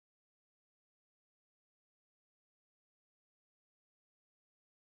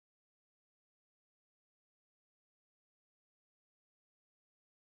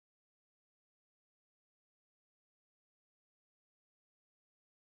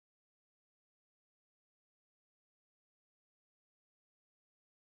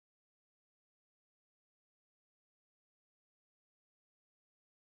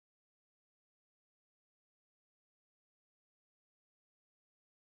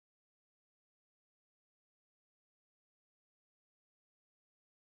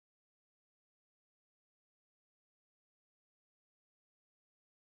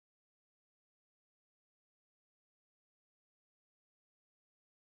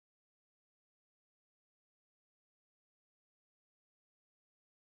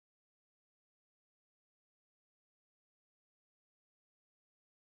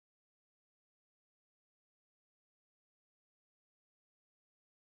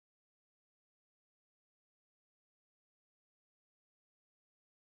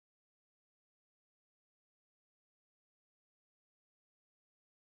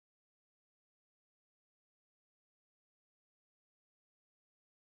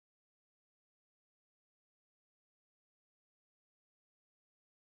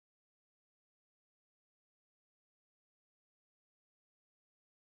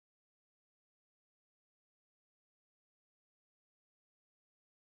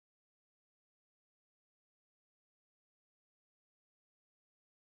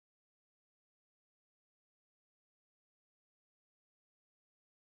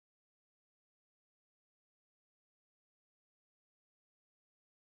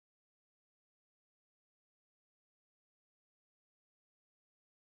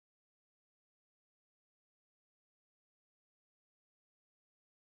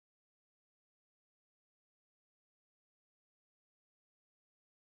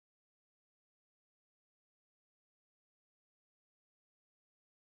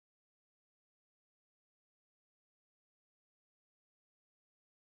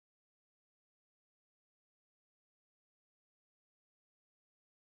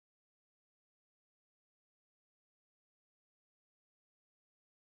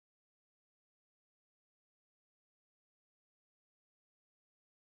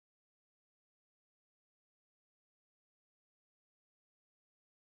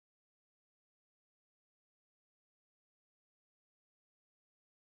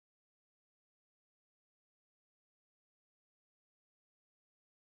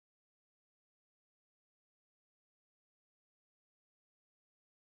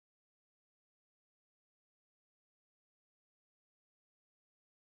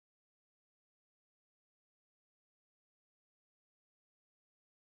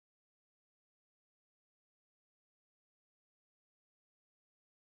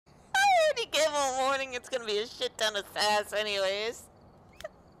tomorrow morning it's gonna be a shit ton of sass anyways.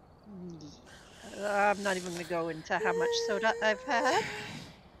 I'm not even gonna go into how much soda I've had.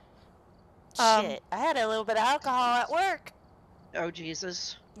 Shit, I had a little bit of alcohol at work. Oh,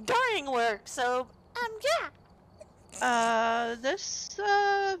 Jesus. During work, so, yeah. This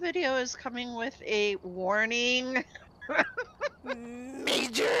video is coming with a warning.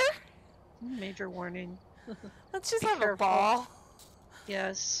 Major? Major warning. Let's just Be have careful. a ball.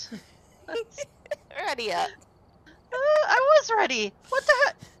 Yes. Ready up. I was ready. What the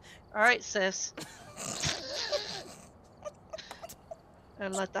heck? Alright, sis.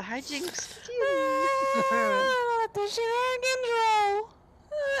 And let the hijinks begin. Let the shenanigans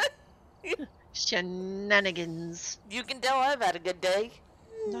roll. Shenanigans. You can tell I've had a good day.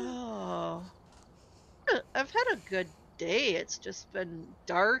 No. I've had a good day. It's just been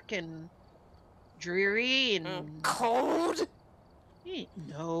dark and dreary and cold.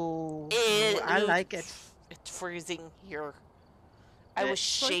 No. I like it. It's freezing here. I was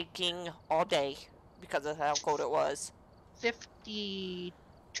shaking all day because of how cold it was. 52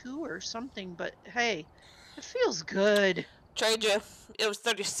 or something, but hey, it feels good. Trade you. It was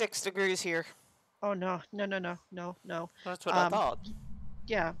 36 degrees here. Oh no. That's what I thought.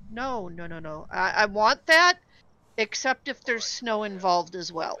 Yeah, no. I want that, except if there's snow involved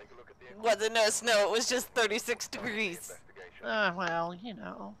as well. Wasn't no snow, it was just 36 degrees. Well, you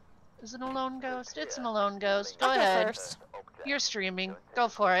know. Is it a lone ghost? It's an alone ghost. Go ahead. First. You're streaming. Go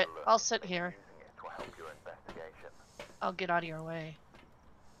for it. I'll sit here. I'll get out of your way.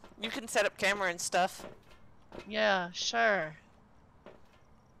 You can set up camera and stuff. Yeah, sure.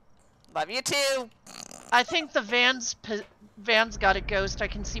 Love you too. I think the van's got a ghost. I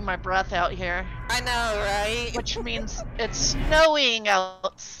can see my breath out here. I know, right? Which means it's snowing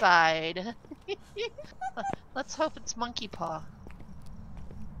outside. Let's hope it's Monkey Paw.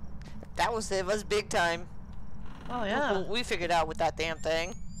 It was big time. Oh yeah. We figured out with that damn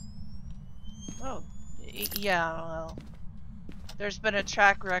thing. Oh, yeah. Well, there's been a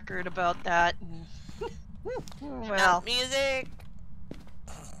track record about that. And well, music.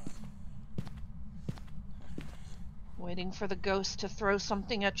 Waiting for the ghost to throw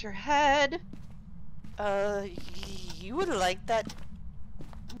something at your head. You would like that.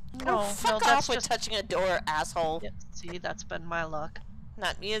 No, fuck that's off with just touching a door, asshole. Yeah, see, that's been my luck.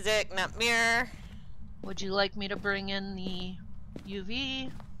 Not music, not mirror. Would you like me to bring in the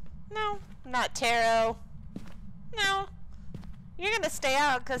UV? No, not tarot. No. You're gonna stay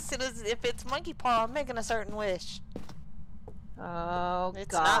out because if it's monkey paw, I'm making a certain wish. Oh,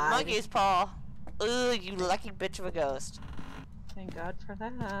 it's God. not monkey's paw. Ooh, you lucky bitch of a ghost. Thank God for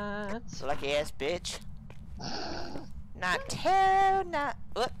that. Lucky ass bitch. Not tarot, not.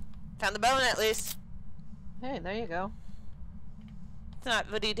 Whoop. Found the bone at least. Hey, there you go. It's not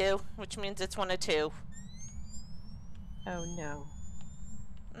voodoo, which means it's one of two. Oh no.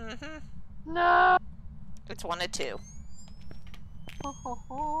 Mm-hmm. No! It's one of two. Ho, ho,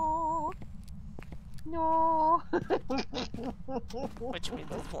 ho. No! Which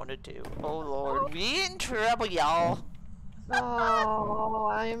means it's one of two. Oh lord, we in trouble, y'all. Oh,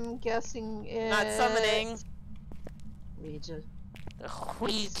 I'm guessing it's... Not summoning. Ouija.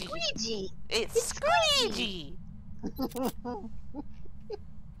 Squeegee. It's Squeegee.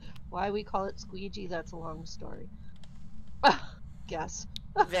 Why we call it squeegee, that's a long story. Guess.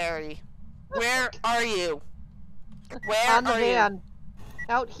 Very. Where are you? Where on the are van. you?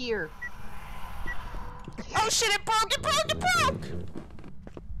 Out here. Oh shit, it broke, it broke, it broke!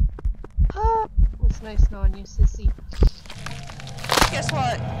 Ah, it was nice knowing you, sissy. Guess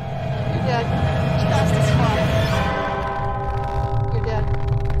what? You're dead. Just as far. You're dead.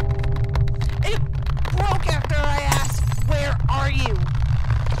 It broke after I asked, where are you?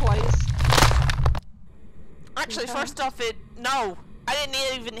 Twice. Actually, first off, no. I didn't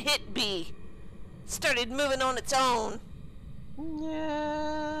even hit B. It started moving on its own.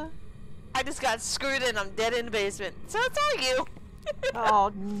 Yeah. I just got screwed and I'm dead in the basement. So it's all you.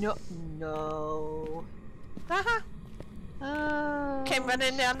 Oh, no. No. Uh-huh. Came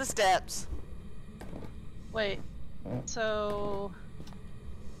running down the steps. Wait. So...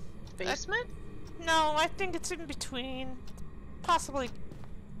 basement? No, I think it's in between. Possibly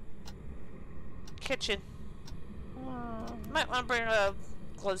kitchen. Might want to bring a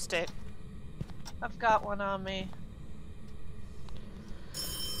glow stick. I've got one on me.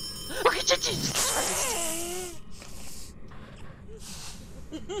 Look at you, Jesus Christ!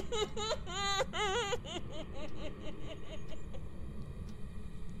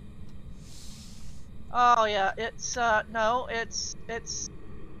 Oh yeah, it's no, it's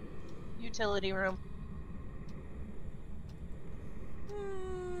utility room.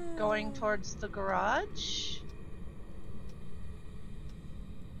 going towards the garage.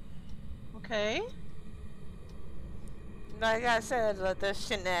 Okay. Like I said, let the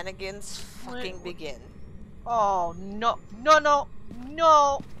shenanigans fucking begin. Oh, no. No, no.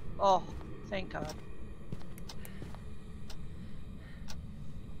 No. Oh, thank God.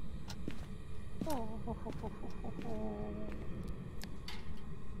 Oh.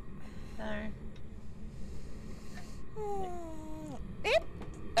 There. Yep.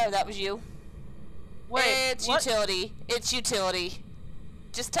 Oh, that was you. Wait, it's what? utility. It's utility.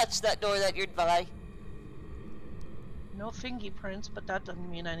 Just touch that door that you're by. No fingerprints, but that doesn't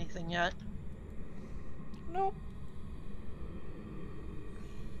mean anything yet. Nope.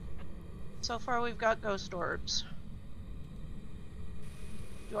 So far we've got ghost orbs.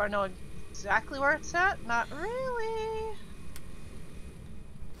 Do I know exactly where it's at? Not really.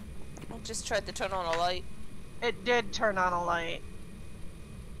 I just tried to turn on a light. It did turn on a light.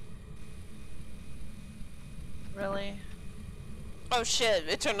 Really? Oh shit,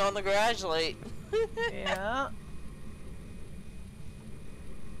 it turned on the garage light. Yeah.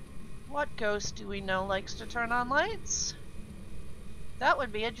 What ghost do we know likes to turn on lights? That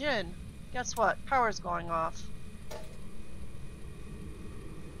would be a djinn. Guess what? Power's going off.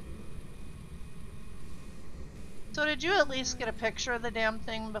 So did you at least get a picture of the damn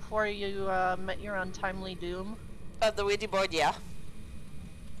thing before you met your untimely doom? Of the Ouija board, yeah.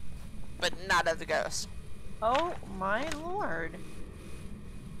 But not of the ghost. Oh my lord.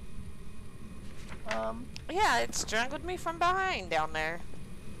 Yeah, it strangled me from behind down there.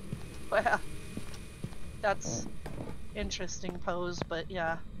 Well, that's interesting pose, but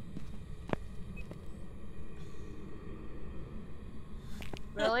yeah.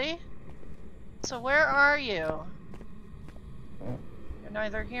 Really? So where are you? You're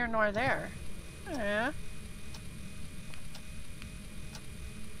neither here nor there. Yeah.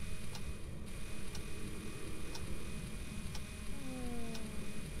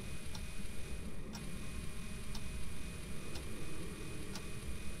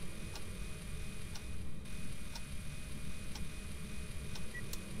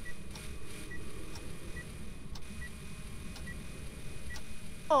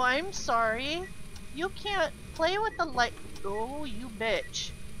 Oh, I'm sorry. You can't play with the light. Oh, you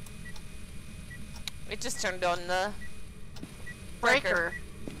bitch. It just turned on the Breaker.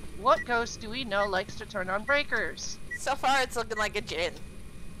 What ghost do we know likes to turn on breakers? So far, it's looking like a djinn.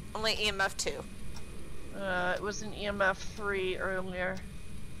 Only EMF 2. It was an EMF 3 earlier.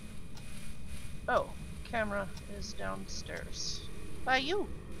 Oh, camera is downstairs. By you.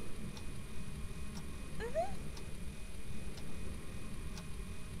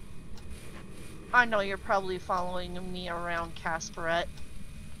 I know you're probably following me around, Casperette.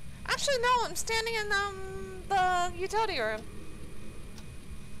 Actually, no, I'm standing in the utility room.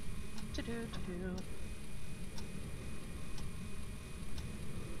 To-do.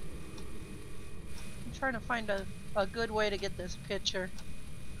 I'm trying to find a good way to get this picture.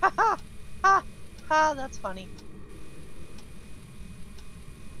 Ha ha! Ha! Ha! That's funny.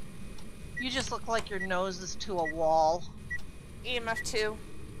 You just look like your nose is to a wall. EMF 2.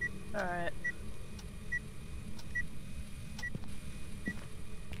 Alright.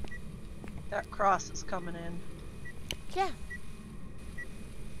 That cross is coming in. Yeah.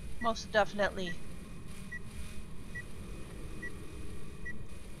 Most definitely.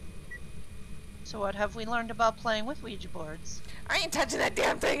 So what have we learned about playing with Ouija boards? I ain't touching that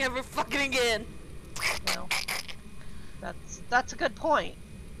damn thing ever fucking again. Well, that's a good point.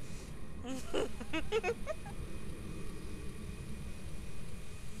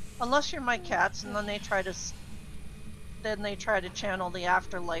 Unless you're my cats, and then they try to channel the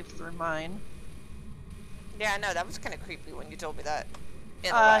afterlife through mine. Yeah, I know, that was kind of creepy when you told me that.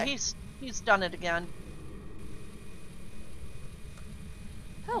 He's done it again.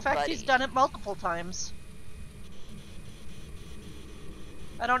 Oh, In fact, buddy. he's done it multiple times.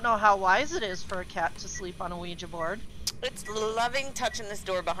 I don't know how wise it is for a cat to sleep on a Ouija board. It's loving touching this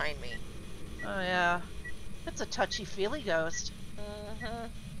door behind me. Oh yeah. It's a touchy-feely ghost. Mm-hmm.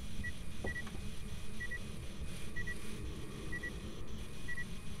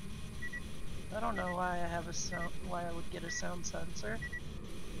 I don't know why why I would get a sound sensor.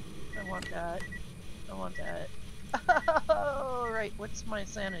 I want that. I want that. Oh, right, what's my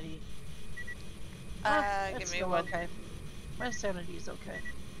sanity? Give It's me still one. okay. My sanity's okay.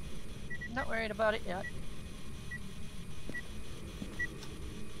 Not worried about it yet.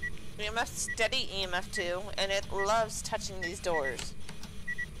 EMF steady EMF 2, and it loves touching these doors.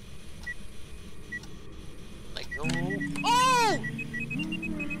 Like, oh!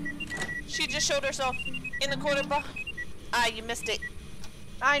 She just showed herself in the corner. Ah, you missed it.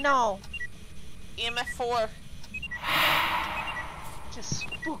 I know. EMF 4. Just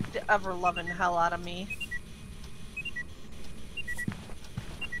spooked the ever-loving hell out of me.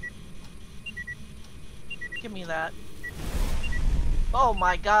 Give me that. Oh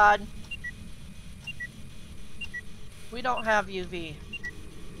my god. We don't have UV.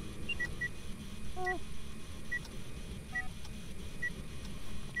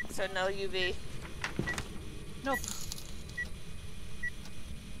 So no UV. Nope.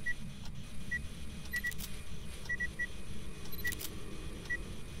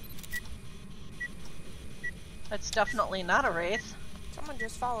 That's definitely not a wraith. Someone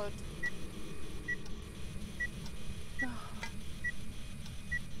just followed.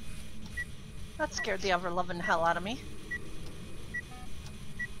 That scared the ever-loving hell out of me.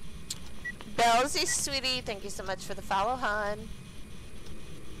 Bellsy, sweetie, thank you so much for the follow, hon.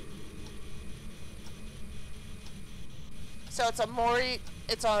 So it's a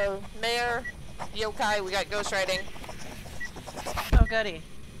Mayor, Yokai, we got ghost writing. Oh goody.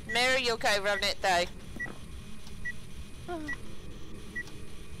 Mayor, Yokai, Revenant, Day.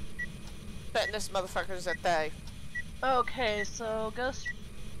 Betting this motherfucker's at Day. Okay, so ghost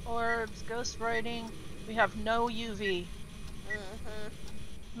orbs, ghost writing. We have no UV.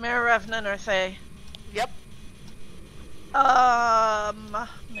 Mare Revenant or Thay? Yep.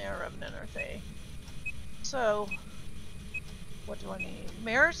 Mare Revenant or Thay. So, what do I need?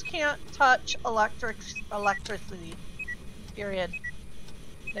 Mares can't touch electricity. Period.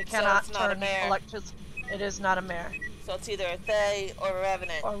 They cannot it's not a turn mare. electricity. It is not a mare. So it's either a Thay or a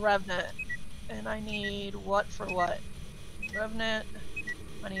Revenant. Or Revenant. And I need what for what? Revenant.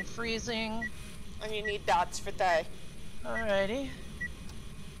 I need freezing. And you need dots for Thay. Alrighty.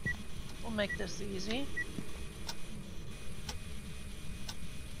 We'll make this easy.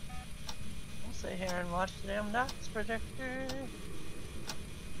 We'll sit here and watch the damn dots projector.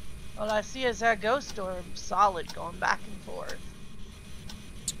 All I see is that ghost orb solid going back and forth.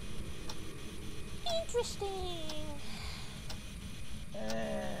 Interesting.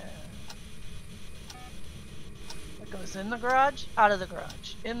 It goes in the garage, out of the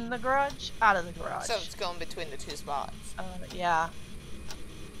garage. In the garage, out of the garage. So it's going between the two spots. Yeah.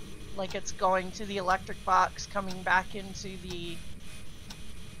 Like it's going to the electric box, coming back into the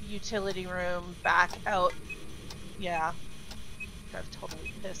utility room, back out. Yeah. I've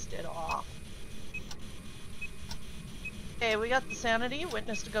totally pissed it off. Okay, we got the sanity,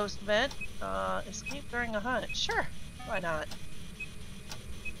 witnessed a ghost event, escape during a hunt. Sure, why not?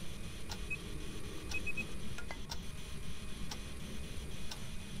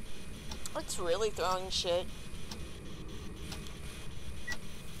 It's really throwing shit.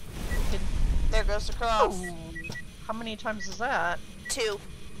 There goes the cross. Ooh. How many times is that? 2.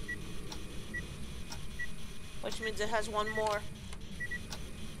 Which means it has one more.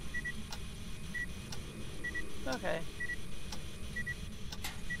 Okay.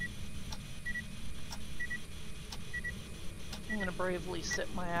 I'm gonna bravely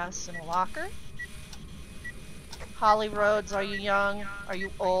sit my ass in a locker. Holly Rhodes, are you young? Are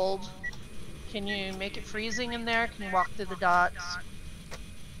you old? Can you make it freezing in there? Can you walk through the dots?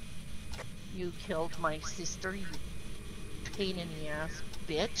 You killed my sister, you pain in the ass,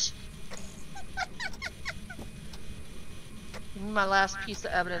 bitch. Give me my last piece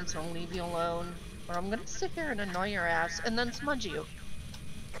of evidence and I'll leave you alone. Or I'm gonna sit here and annoy your ass and then smudge you.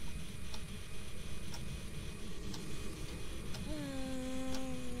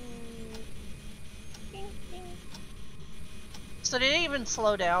 So did it even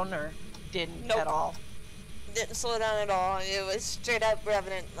slow down or didn't Nope. at all? Didn't slow down at all. It was straight up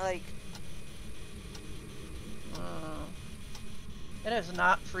Revenant, like. It is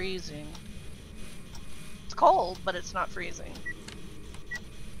not freezing. It's cold, but it's not freezing.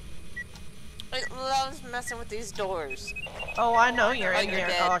 It loves messing with these doors. Oh, I know you're in you're here.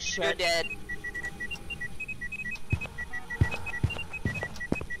 dead. Oh shit. You're dead.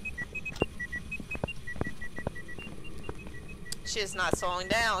 She is not slowing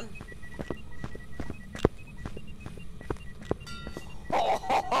down.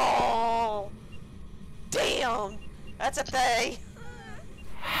 Oh, damn! That's a Thay.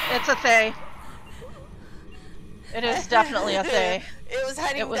 It's a Thay. It is definitely a Thay. It was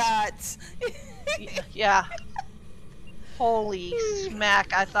hiding dots. Yeah. Holy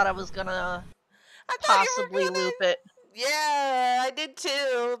smack, I thought I was gonna possibly loop it. Yeah, I did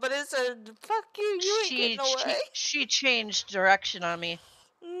too, but it said, fuck you, you ain't getting away. She changed direction on me.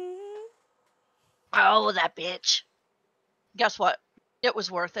 Mm-hmm. Oh, that bitch. Guess what? It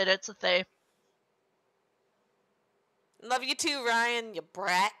was worth it. It's a Thay. Love you too, Ryan, you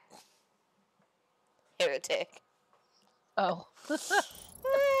brat. Heretic. Oh.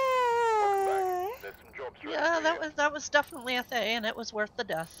 There's some jobs ready Yeah, for you. that was definitely a thing, and it was worth the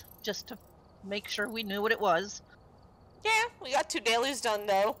death, just to make sure we knew what it was. Yeah, we got 2 dailies done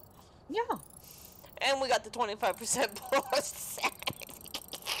though. Yeah. And we got the 25% bonus.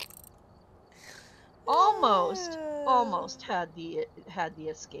 Almost had the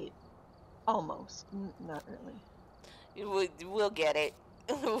escape. Almost, not really. We'll get it.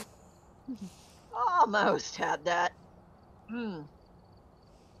 Almost had that.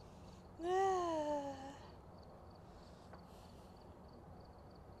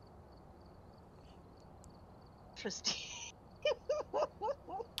 Interesting.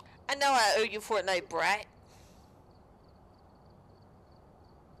 I know I owe you Fortnite, brat.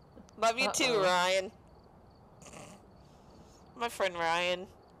 Love you too, Ryan. My friend Ryan.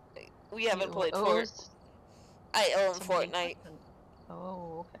 We haven't played Fortnite. I owe him Fortnite.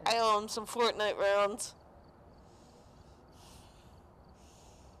 Oh, okay. I owe him some Fortnite rounds.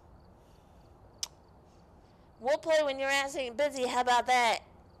 We'll play when your ass ain't busy. How about that?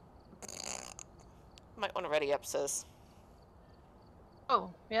 Might want to ready up, sis.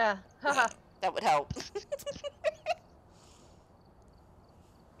 Oh, yeah. That would help.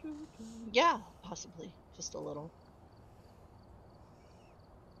 Yeah, possibly. Just a little.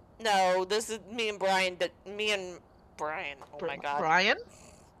 No, this is me and Brian. Oh my god. Brian?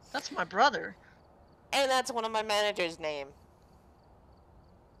 That's my brother. And that's one of my manager's name.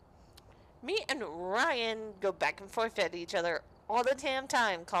 Me and Ryan go back and forth at each other all the damn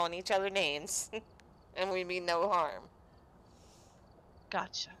time, calling each other names. And we mean no harm.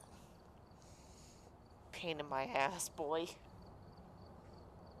 Gotcha. Pain in my ass, boy.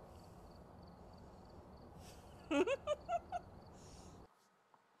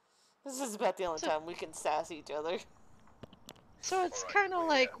 This is about the only time we can sass each other. So it's kind of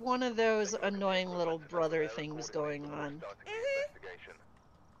like one of those annoying little brother things going on.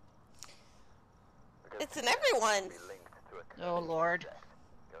 It's in everyone. Oh, Lord.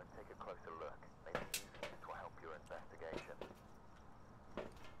 Go and take a closer look. Maybe this will help your investigation.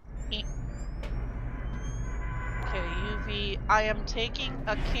 Okay, UV. I am taking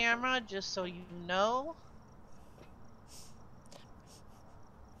a camera just so you know.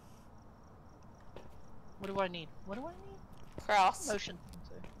 What do I need? What do I need? Cross. Motion.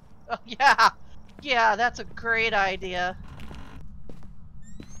 Oh, yeah. Yeah, that's a great idea.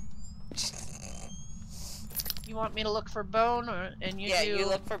 You want me to look for bone, and you do... Yeah, you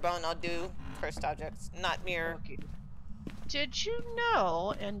look for bone, I'll do cursed objects, not mirror. Okay. Did you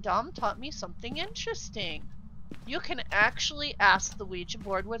know, and Dom taught me something interesting, you can actually ask the Ouija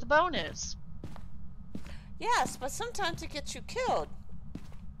board where the bone is. Yes, but sometimes it gets you killed.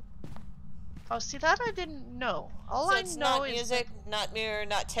 Oh, see, that I didn't know. All So I it's know not is music, not mirror,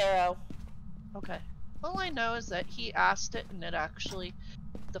 not tarot. Okay. All I know is that he asked it, and it actually...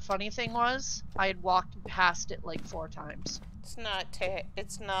 The funny thing was, I had walked past it like 4 times. It's not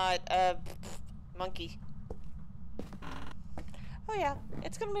monkey. Oh yeah,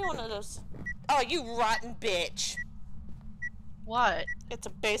 it's gonna be one of those. Oh, you rotten bitch. What? It's a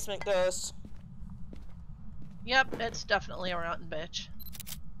basement ghost. Yep, it's definitely a rotten bitch.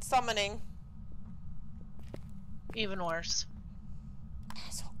 Summoning. Even worse.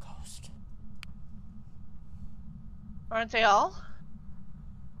 Asshole ghost. Aren't they all?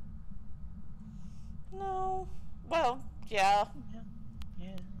 No. Well, yeah.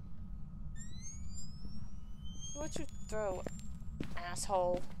 Yeah. What'd you throw,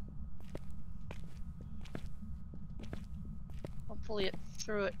 asshole? Hopefully it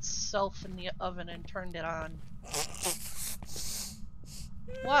threw itself in the oven and turned it on.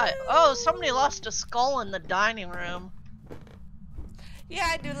 What? Oh, somebody lost a skull in the dining room. Yeah,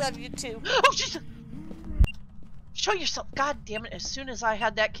 I do love you too. Oh, Jesus! Show yourself! God damn it! As soon as I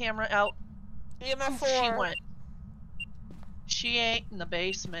had that camera out, she went. She ain't in the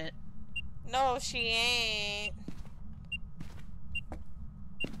basement. No, she ain't.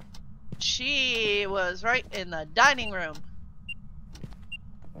 She was right in the dining room.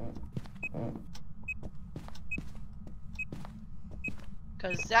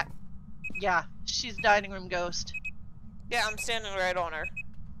 Cause that, yeah, she's dining room ghost. Yeah, I'm standing right on her.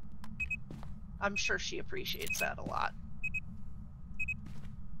 I'm sure she appreciates that a lot.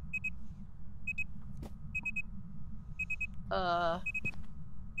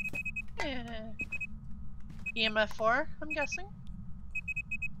 EMF 4, I'm guessing?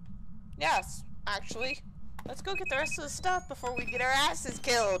 Yes, actually. Let's go get the rest of the stuff before we get our asses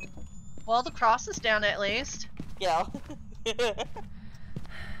killed. Well, the cross is down at least. Yeah.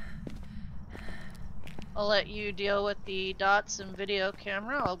 I'll let you deal with the dots and video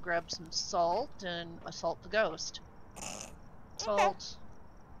camera. I'll grab some salt and assault the ghost. Salt.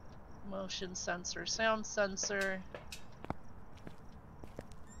 Motion sensor, sound sensor.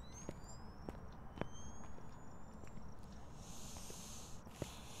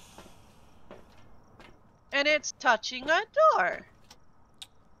 And it's touching a door.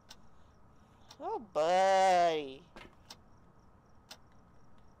 Oh, buddy.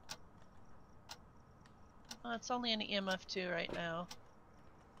 Well, it's only an EMF2 right now.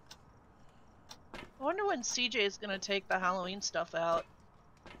 I wonder when CJ is gonna take the Halloween stuff out.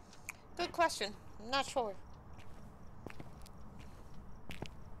 Good question. I'm not sure.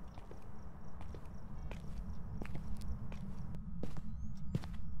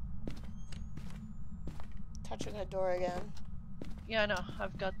 Touching a door again. Yeah, I know.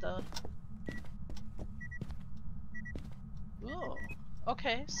 I've got the... Ooh.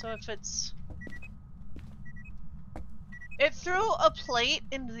 Okay, so if it's... It threw a plate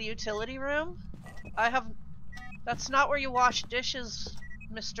into the utility room. I have... That's not where you wash dishes,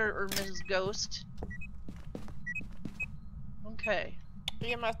 Mr. or Mrs. Ghost. Okay.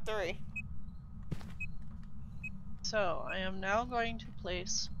 EMF 3. So, I am now going to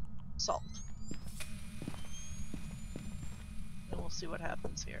place salt. And we'll see what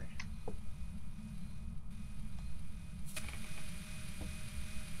happens here.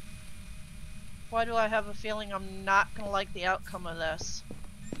 Why do I have a feeling I'm not gonna like the outcome of this?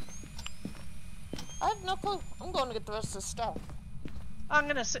 I have no clue. I'm going to get the rest of the stuff. I'm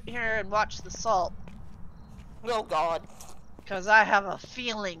gonna sit here and watch the salt. Oh, God. Because I have a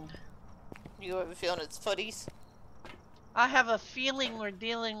feeling. You have a feeling it's footies? I have a feeling we're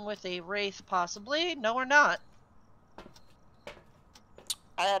dealing with a wraith, possibly. No, we're not.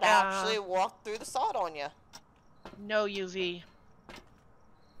 I had actually walked through the sod on you. No UV.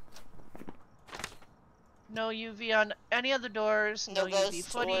 No UV on any of the doors. No No UV ghost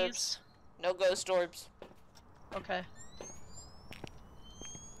footies. orbs. No ghost orbs. Okay.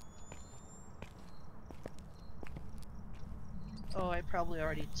 Oh, I probably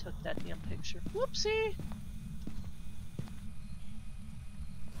already took that damn picture. Whoopsie!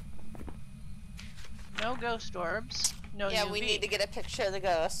 No ghost orbs. No Yeah, UV. we need to get a picture of the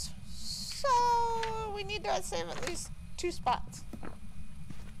ghost. So, we need to save at least 2 spots.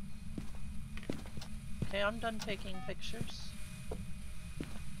 Okay, I'm done taking pictures.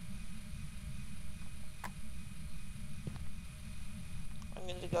 I'm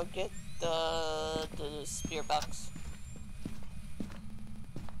gonna go get the spear box.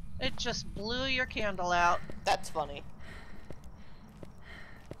 It just blew your candle out. That's funny.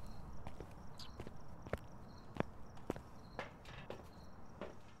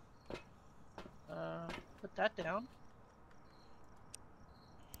 Put that down.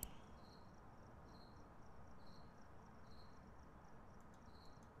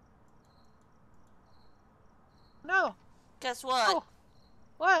 No. Guess what? Oh.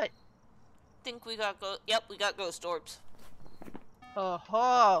 What? Think we got Yep, we got ghost orbs. Oh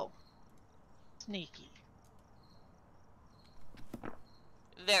ho! Sneaky.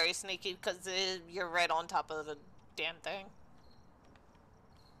 Very sneaky because you're right on top of the damn thing.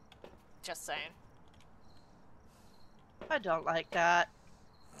 Just saying. I don't like that.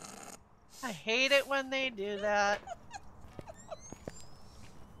 I hate it when they do that.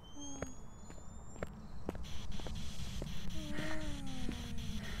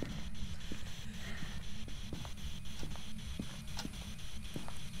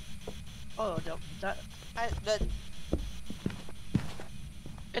 Oh, don't that.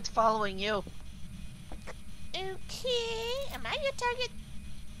 It's following you. Okay, am I your target?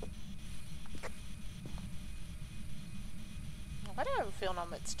 Why do I have a feeling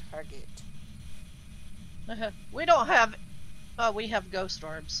I'm its target? We don't have. Oh, we have ghost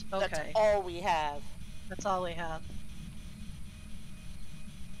orbs. Okay. That's all we have. That's all we have.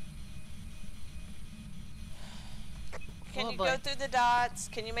 Can Oh, you boy. go through the dots?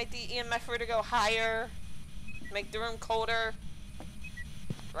 Can you make the EMF to go higher? Make the room colder?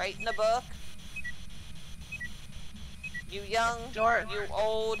 Right in the book? You young, you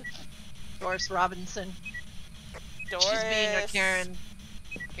old. Doris Robinson. Doris. She's being a Karen.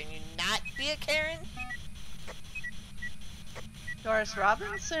 Can you not be a Karen? Doris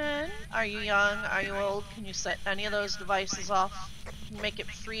Robinson, are you young? Are you old? Can you set any of those devices off? Can you make it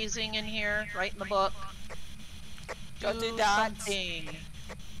freezing in here, right in the book? Go Do through dots. something.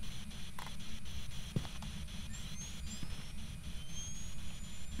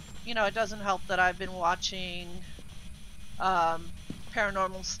 You know, it doesn't help that I've been watching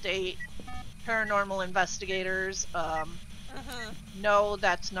Paranormal State, Paranormal Investigators. No,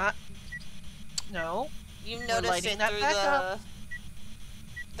 that's not. No. You We're noticed lighting it that through back up.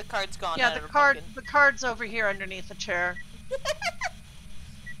 the card's gone. Yeah, out the of her card. pumpkin. The card's over here underneath the chair.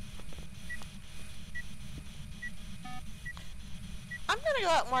 I'm gonna go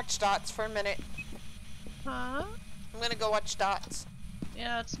out and watch Dots for a minute. Huh? I'm gonna go watch Dots.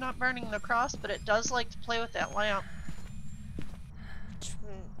 Yeah, it's not burning the cross, but it does like to play with that lamp.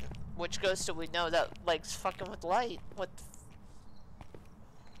 Which goes to we know that likes fucking with light. With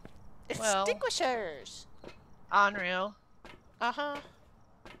Well. extinguishers. Unreal. Uh-huh.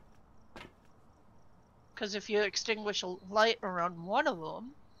 Because if you extinguish a light around one of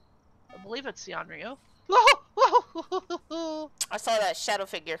them, I believe it's the Onryo. I saw that shadow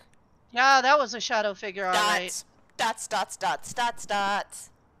figure. Yeah, that was a shadow figure, alright. Dots, dots, dots, dots, dots.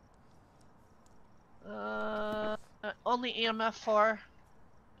 Only EMF 4.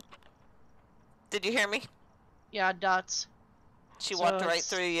 Did you hear me? Yeah, dots. She So walked right it's-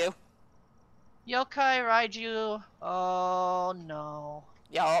 through you. Yokai, Raiju. Oh no.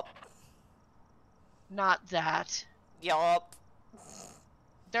 Yup. Not that. Yup.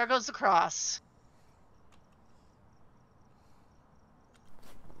 There goes the cross.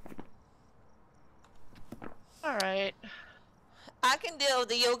 Alright. I can deal with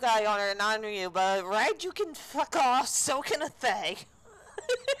the yokai on her and on you, but right, you can fuck off, so can a Thay.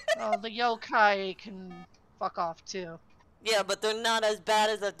 Oh, the yokai can fuck off too. Yeah, but they're not as bad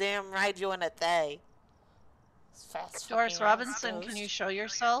as a damn Raiju and a Thay. Fast Doris fucking Robinson, assholes. can you show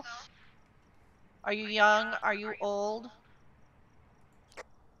yourself? Are you young? Are you old?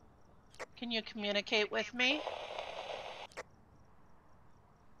 Can you communicate with me?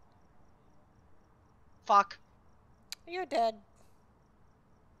 Fuck. You're dead.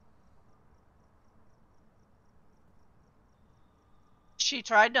 She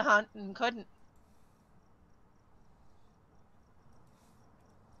tried to hunt and couldn't.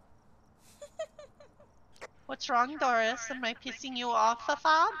 What's wrong, Doris? Am I pissing you off,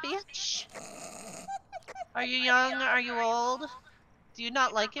 bitch? Are you young? Are you old? Do you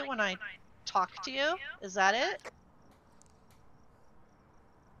not like it when I talk to you? Is that it?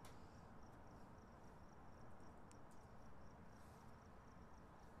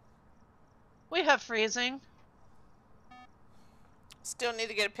 We have freezing. Still need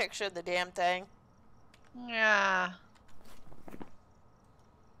to get a picture of the damn thing. Yeah.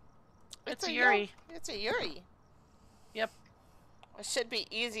 It's a Yuri. It's a Yuri. Yep. It should be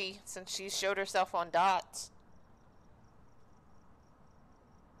easy since she showed herself on Dots.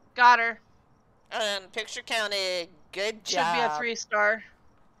 Got her. And picture counted. Good Should job. be a 3-star.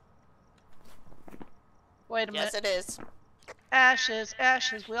 Wait a Yes, minute. it is. Ashes,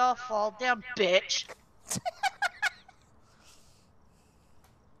 ashes, we all fall down, bitch.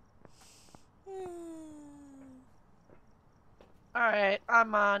 Alright,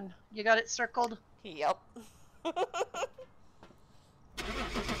 I'm on. You got it circled? Yep.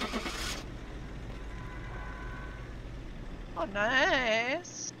 Oh,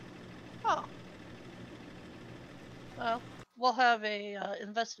 nice. Oh. Well, we'll have a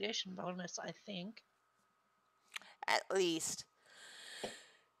investigation bonus, I think. At least.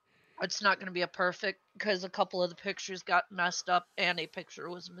 It's not going to be a perfect, because a couple of the pictures got messed up and a picture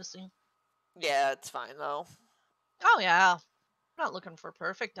was missing. Yeah, it's fine though. Oh, yeah. I'm not looking for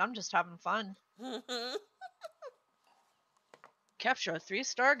perfect, I'm just having fun. Capture a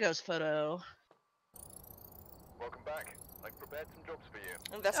 3-star ghost photo. Welcome back. I've prepared some jobs for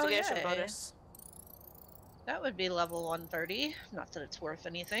you. Investigation yay. bonus. That would be level 130. Not that it's worth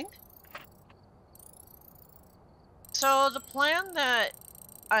anything. So the plan that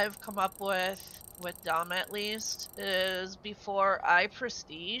I've come up with Dom at least, is before I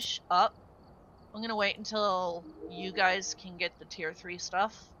prestige up, I'm gonna wait until you guys can get the tier 3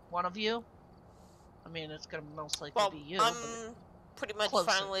 stuff. One of you. I mean, it's gonna most likely be you. I'm but pretty much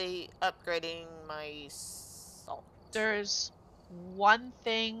closer. finally upgrading my salt. there's one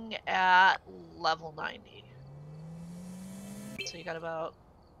thing at level 90. So you got about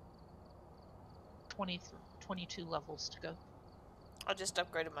 22 levels to go. I just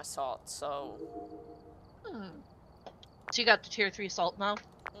upgraded my salt, so... So you got the tier 3 salt now?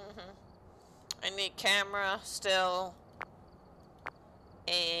 I need camera still.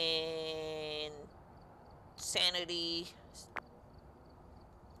 And... sanity.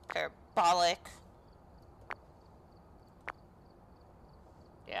 Parabolic.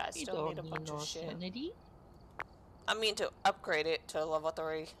 Yeah, I still need a bunch of shit. Sanity? I mean to upgrade it to level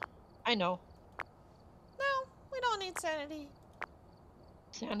 3. I know. No, we don't need sanity.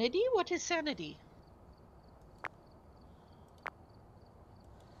 Sanity? What is sanity?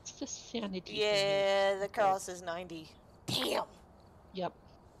 It's the sanity. Yeah, the cost is 90. Damn. Yep.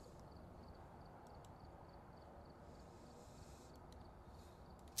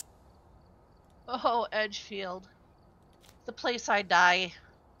 Oh, Edgefield. The place I die.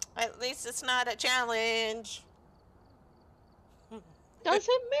 At least it's not a challenge.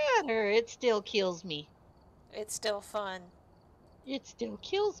 Doesn't matter. It still kills me. It's still fun. It still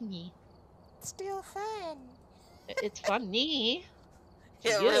kills me. It's still fun. It's funny.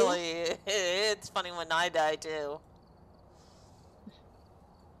 It You. really, it's funny when I die too.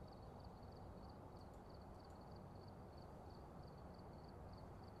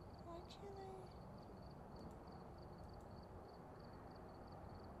 Why can't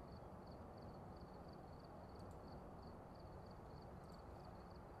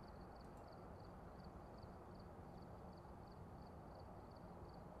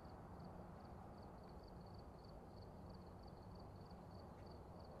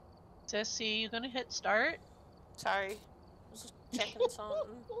Sissy, you gonna hit start? Sorry, I was just checking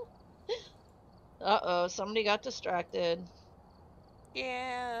something. Uh-oh, somebody got distracted.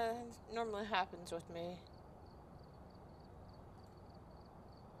 Yeah, it normally happens with me.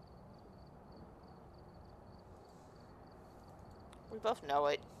 We both know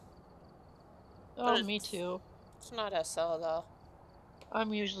it. Oh, But me it's- too. It's not SL though.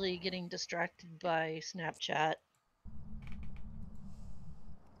 I'm usually getting distracted by Snapchat.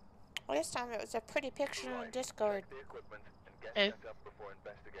 Last time it was a pretty picture on Discord. Check the equipment and get Eh. set up before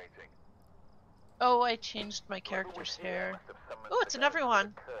investigating. Oh, I changed my Whoever was character's here hair. must have summoned Oh, it's the another ghost of one.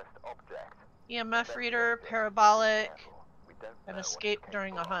 a cursed object. EMF reader, parabolic, Careful. We don't and know what escape it's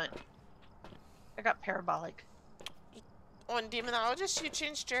during a capable of. hunt. I got parabolic. On Demonologist, you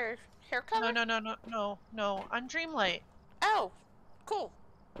changed your hair color? No. On Dreamlight. Oh, cool.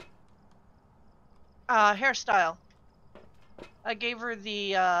 Hairstyle. I gave her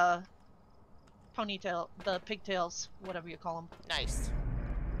the, ponytail, the pigtails, whatever you call them. Nice.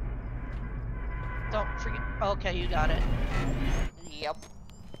 Don't forget. Okay, you got it. Yep.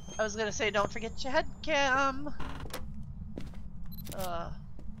 I was gonna say, don't forget your head cam.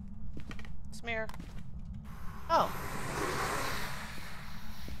 Smear. Oh,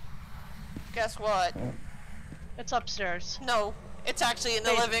 Guess what? it's upstairs. No, it's actually in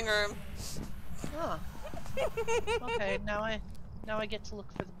the Basement. living room. Huh. Okay, now I get to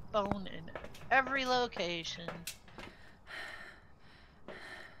look for the bone in every location.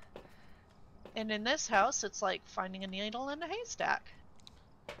 And in this house, it's like finding a needle in a haystack.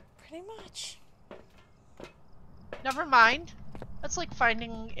 Pretty much. Never mind. That's like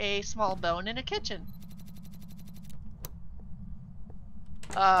finding a small bone in a kitchen.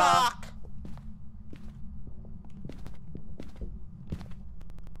 Fuck.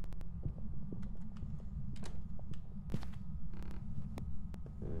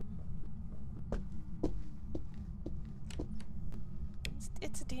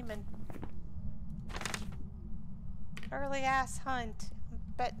 It's a demon. Early ass hunt. I'm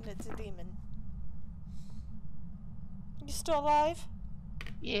betting it's a demon. You still alive?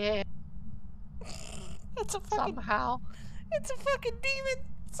 Yeah, It's a fucking. somehow. It's a fucking demon.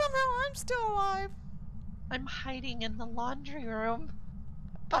 Somehow I'm still alive. I'm hiding in the laundry room.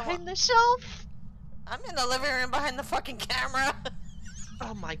 Oh, Behind the shelf. I'm in the living room behind the fucking camera.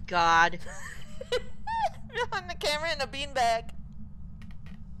 Oh my god. Behind the camera in a beanbag.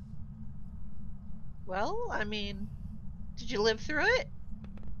 Well, I mean, did you live through it?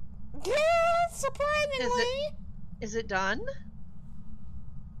 Yeah, surprisingly. Is it done?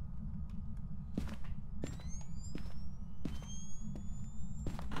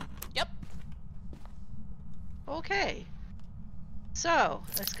 Yep. Okay. So,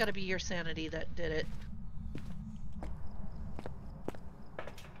 it's gotta be your sanity that did it.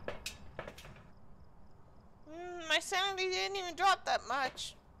 My sanity didn't even drop that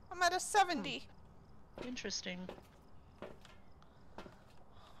much. I'm at a 70. Interesting.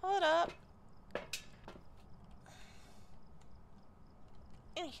 Hold up.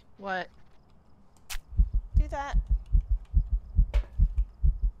 What? Do that.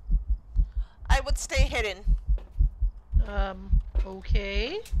 I would stay hidden.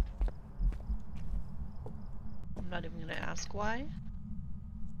 Okay. I'm not even gonna ask why.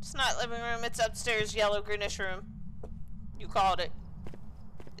 It's not living room, it's upstairs, yellow greenish room. You called it.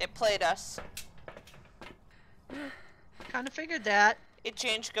 It played us. Kinda figured that. It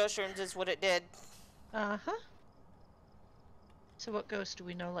changed ghost rooms is what it did. Uh-huh. So what ghost do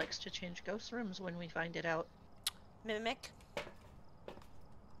we know likes to change ghost rooms when we find it out? Mimic.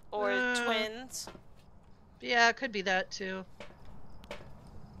 Or twins. Yeah, it could be that too.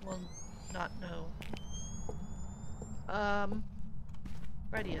 Well, not no.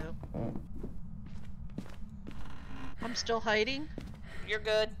 Radio. I'm still hiding? You're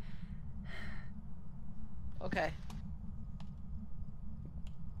good. Okay.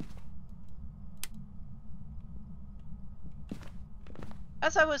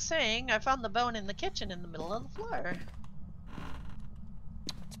 As I was saying, I found the bone in the kitchen in the middle of the floor.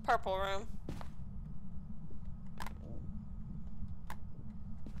 purple room.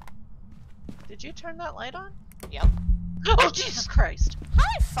 Did you turn that light on? Yep. Oh, Jesus Christ!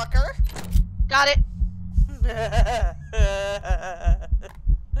 Hi, fucker! Got it!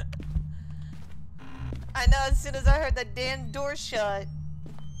 I know as soon as I heard the damn door shut.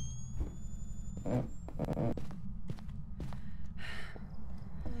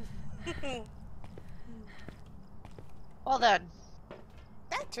 Well then.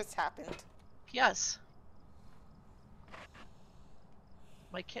 That just happened. Yes.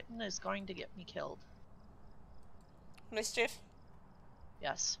 My kitten is going to get me killed. Mischief?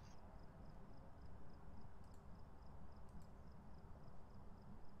 Yes.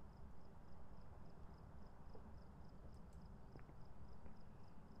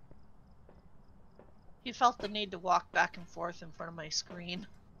 He felt the need to walk back and forth in front of my screen.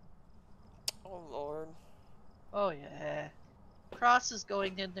 Oh, Lord. Oh yeah. Cross is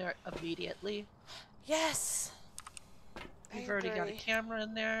going in there immediately. Yes! We've already got a camera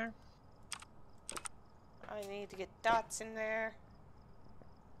in there. I need to get dots in there.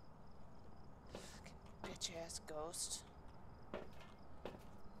 Fucking bitch ass ghost.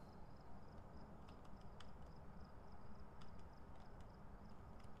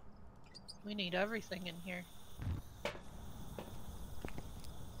 We need everything in here. I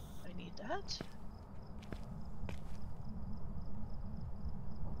need that.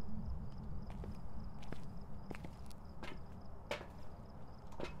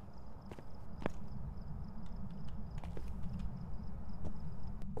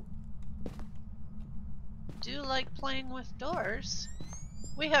 Do like playing with doors.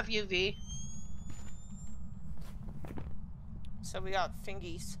 We have UV. So we got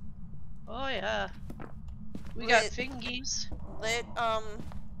fingies. Oh yeah. We Lit. got fingies. Lit,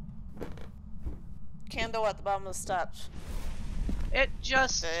 candle at the bottom of the steps. It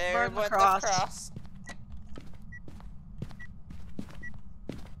just There burned the went cross. the cross.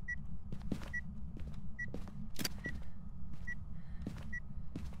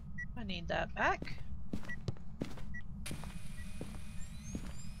 I need that back.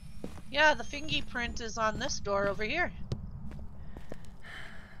 Yeah, the fingy print is on this door over here.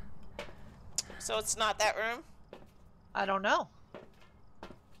 So it's not that room? I don't know.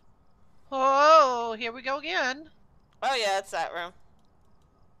 Oh, here we go again. Oh yeah, it's that room.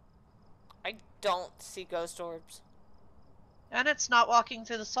 I don't see ghost orbs. And it's not walking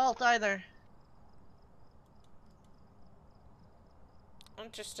through the salt either.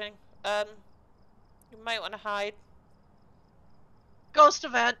 Interesting. You might want to hide. Ghost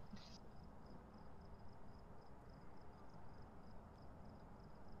event.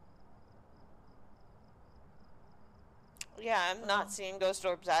 Yeah, I'm not seeing ghost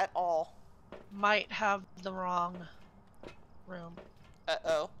orbs at all. Might have the wrong room.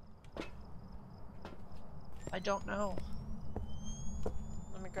 Uh-oh. I don't know.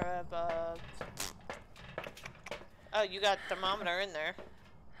 Let me grab, Oh, you got thermometer in there.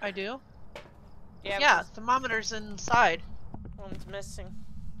 I do? Yeah, Yeah, thermometer's inside. one's missing.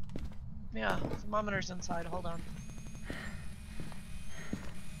 Yeah, thermometer's inside. Hold on.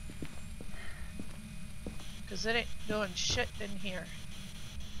 Because it ain't doing shit in here.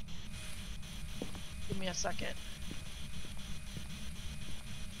 Give me a second.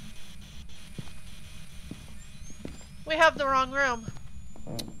 We have the wrong room.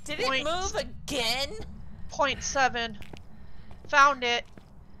 Did it move again? 0.7. Found it.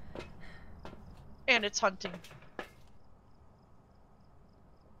 And it's hunting.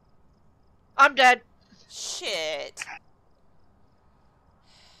 I'm dead. Shit.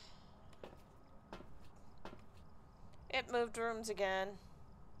 It moved rooms again.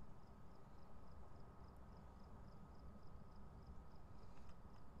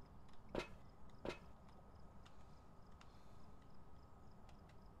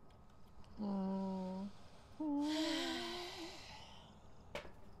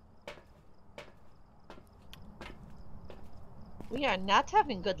 We are not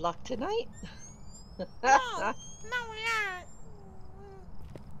having good luck tonight. No, we aren't.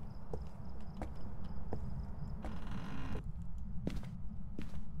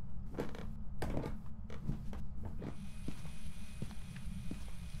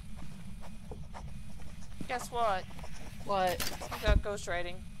 Guess what? What? We got ghost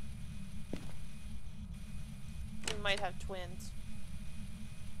writing. We might have twins.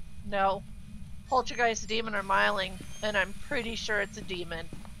 No. Poltergeist, demon, or miling, and I'm pretty sure it's a demon.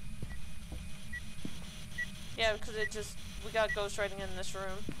 Yeah, because we got ghost writing in this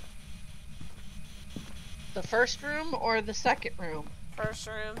room. The first room or the second room? First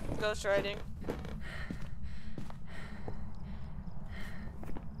room, ghost writing.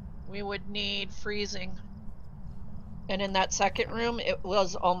 We would need freezing. And in that second room, it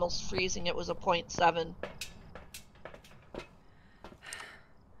was almost freezing. It was a 0.7.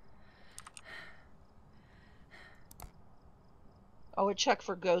 I would check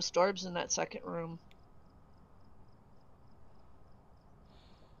for ghost orbs in that second room.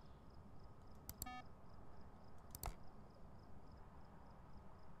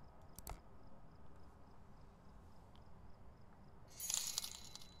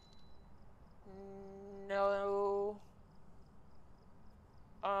 No.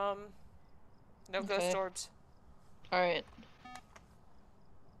 No ghost Okay. orbs. Alright.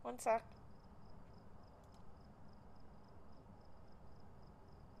 One sec.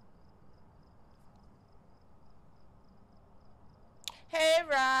 Hey,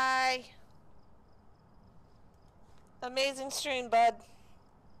 Rye. Amazing stream, bud.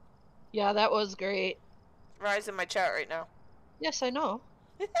 Yeah, that was great. Rye's in my chat right now. Yes, I know.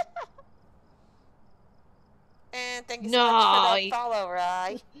 And thank you so much for that No, follow,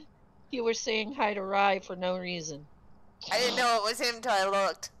 Rye. you were saying hi to Rye for no reason. I didn't know it was him until I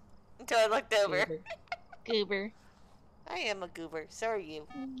looked. Until I looked over. Goober. Goober. I am a goober. So are you.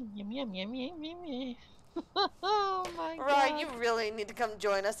 Yum, yum, yum, yum, yum, yum. Oh my Rye, god. you really need to come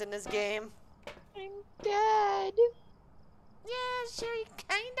join us in this game. I'm dead. Yeah, sure, you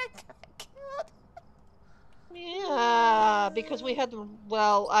kinda got killed. Yeah, because we had the,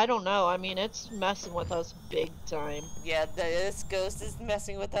 well, I don't know. I mean, it's messing with us big time. Yeah, this ghost is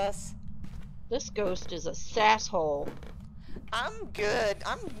messing with us. This ghost is a sasshole. I'm good.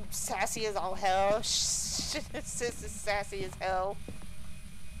 I'm sassy as all hell. Sis is sassy as hell.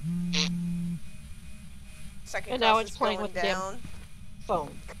 Second And now cross it's is playing going with the damn down.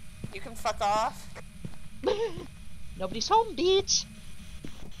 phone. You can fuck off. Nobody's home, bitch.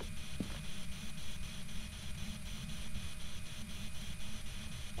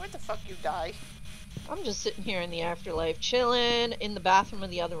 Where the fuck you die? I'm just sitting here in the afterlife, chilling in the bathroom of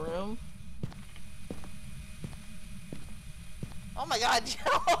the other room. Oh my god.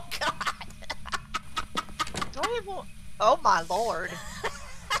 Oh god. Oh my lord.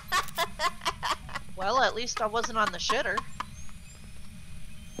 Well, at least I wasn't on the shitter.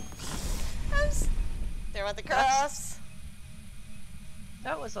 There went the cross.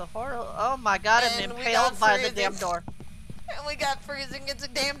 That was a horrible. Oh my god, I'm And we impaled got by the freezing. damn door. And we got freezing. It's a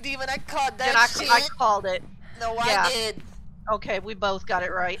damn demon. I called that And shit. I called it. No, Yeah. I did. Okay, we both got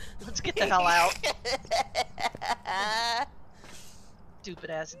it right. Let's get the hell out. Stupid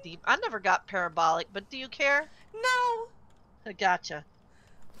ass deep. I never got parabolic, but do you care? No. I gotcha.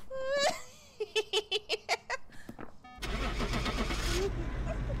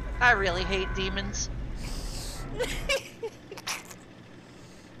 I really hate demons.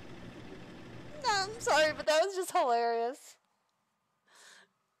 No, I'm sorry, but that was just hilarious.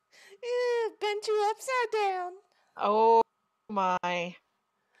 Bent you upside down. Oh my.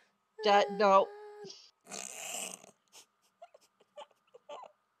 No.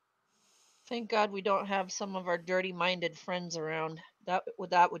 Thank God we don't have some of our dirty-minded friends around. That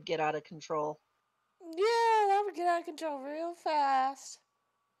would get out of control. Yeah, that would get out of control real fast.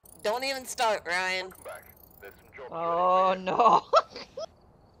 Don't even start, Ryan. Welcome back. There's some jobs Oh no.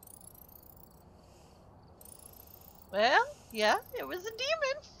 Well, yeah, it was a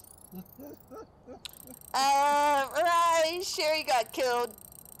demon. Right, Sherry got killed.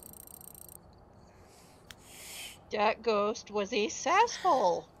 That ghost was a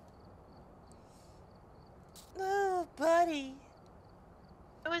sasshole. Oh, buddy.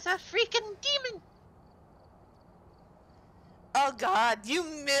 It was a freaking demon. Oh God, you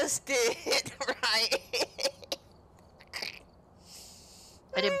missed it, right?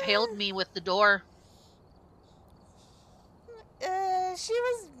 It impaled me with the door. She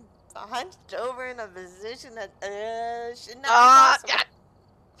was hunched over in a position that should not be possible. God.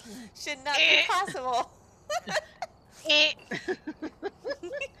 Should not be possible.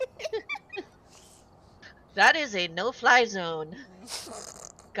 That is a no-fly zone.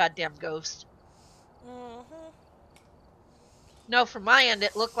 Goddamn ghost. Mm-hmm. No, from my end,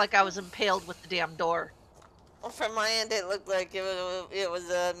 it looked like I was impaled with the damn door. Well, from my end, it looked like it was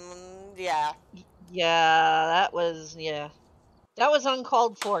yeah. Yeah, that was, yeah. That was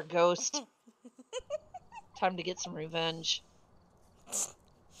uncalled for, ghost. Time to get some revenge.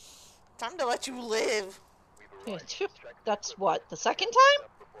 Time to let you live. That's what, the second time?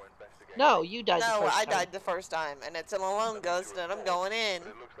 No, you died the No, first I time. died the first time, and it's an alone ghost, and I'm going in.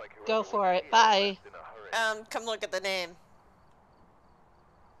 Go for it. Bye. Come look at the name.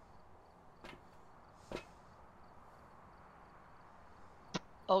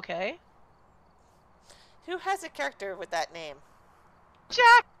 Okay. Who has a character with that name?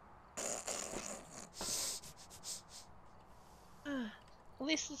 Jack! At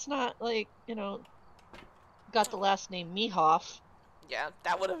least it's not like, you know, got the last name Mehoff. Yeah,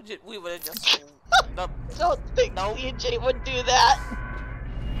 that would have. We would have just. Nope. Don't think Nope. CJ would do that.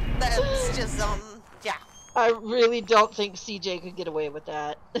 That's just yeah. I really don't think CJ could get away with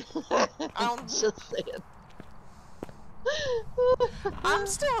that. I'm Just saying. I'm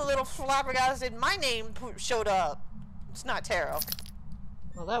still a little flabbergasted. My name showed up. It's not Taro.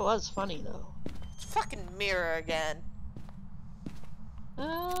 Well, that was funny though. It's fucking Mirror again.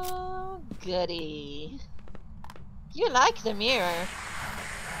 Oh, goody. You like the mirror.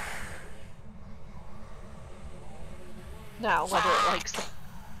 Now, whether it likes the...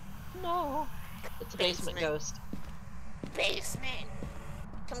 No. It's a basement ghost. Basement.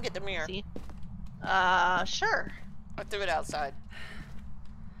 Come get the mirror. See? Sure. I threw it outside.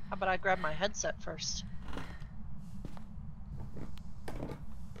 How about I grab my headset first?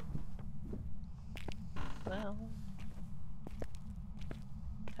 Well...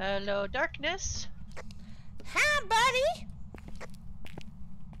 Hello, darkness. Hi, buddy.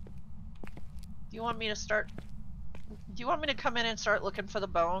 Do you want me to start... Do you want me to come in and start looking for the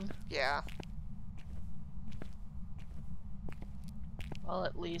bone? Yeah. I'll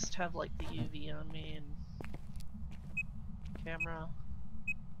at least have, like, the UV on me and... camera.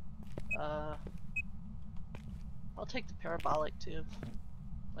 I'll take the parabolic, too.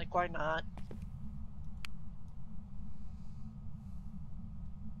 Like, why not?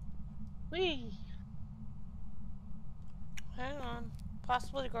 Whee! Hang on.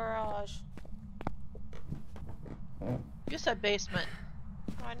 Possibly garage. You said basement.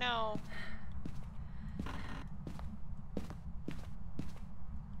 I know.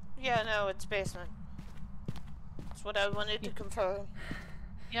 Yeah, no, it's basement. That's what I wanted to confirm.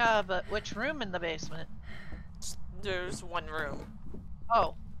 Yeah, but which room in the basement? There's one room.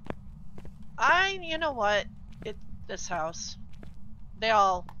 Oh. You know what? This house. They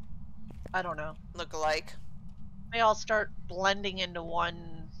all, I don't know. Look alike. They all start blending into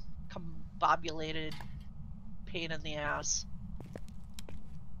one combobulated pain in the ass.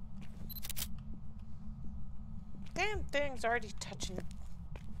 Damn thing's already touching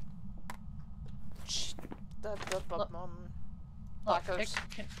Look, lockers.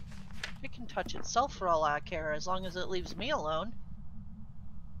 it can touch itself for all I care, as long as it leaves me alone.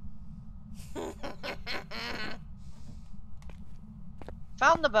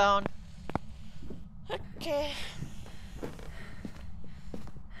 Found the bone. Okay.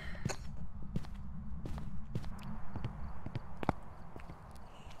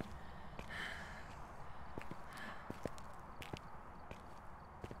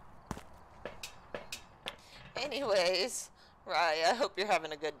 Anyways, Rye, I hope you're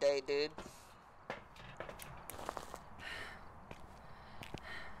having a good day, dude.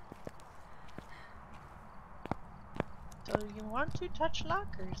 So you want to touch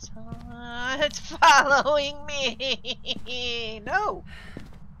lockers, huh? It's following me! No!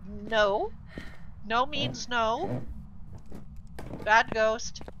 No. No means no. Bad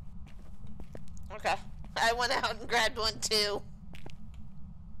ghost. Okay. I went out and grabbed one too.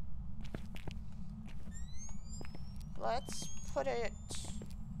 Let's put it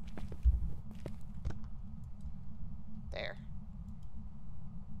there.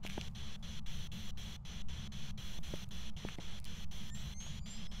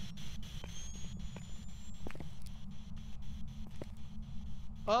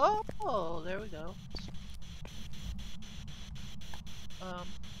 Oh, there we go.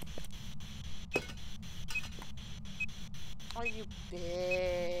 Oh, you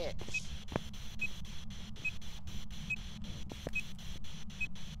bitch.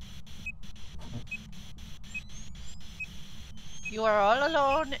 You are all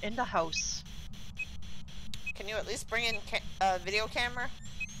alone in the house. Can you at least bring in video camera?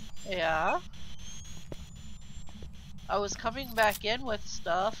 Yeah. I was coming back in with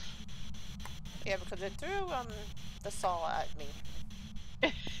stuff. Yeah, because it threw the saw at me.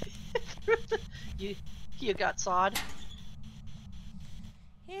 You got sawed?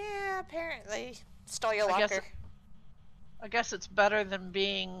 Yeah, apparently. Stole your locker. I guess it's better than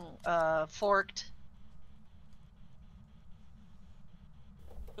being forked.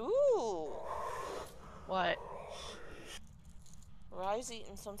 Ooh. What? Rye's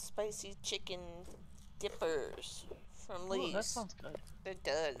eating some spicy chicken dippers from Lee's. Ooh, that sounds good. It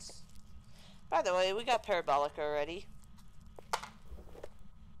does. By the way, we got parabolic already.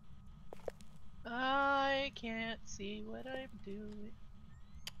 I can't see what I'm doing.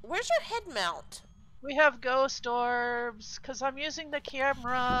 Where's your head mount? We have ghost orbs, because I'm using the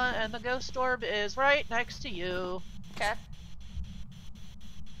camera, and the ghost orb is right next to you. Okay.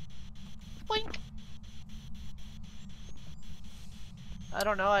 Boink. I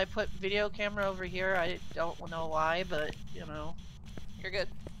don't know, I put video camera over here. I don't know why, but, you know. You're good.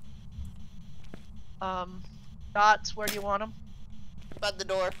 Dots, where do you want them? By the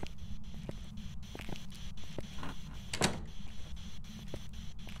door.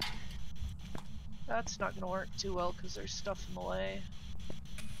 That's not gonna work too well because there's stuff in the way.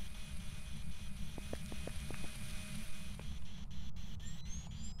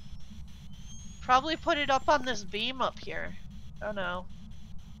 Probably put it up on this beam up here. Oh no.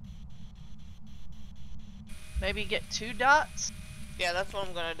 Maybe get 2 dots? Yeah, that's what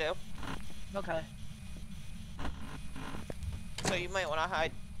I'm gonna do. Okay. So you might want to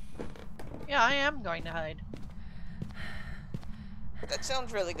hide. Yeah, I am going to hide. That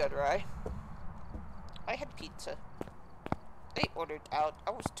sounds really good, Rye. I had pizza. I ordered out. I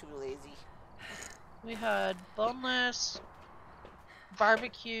was too lazy. We had boneless,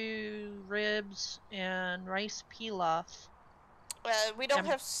 barbecue ribs, and rice pilaf. We don't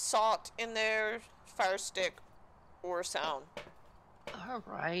have salt in there, fire stick, or sound.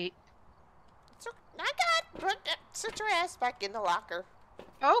 Alright. So I got. Sit your ass back in the locker.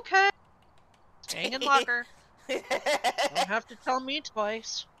 Okay. Staying in locker. Don't have to tell me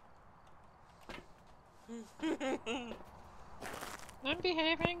twice. I'm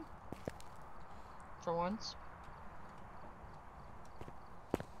behaving. For once.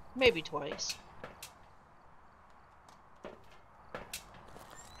 Maybe twice.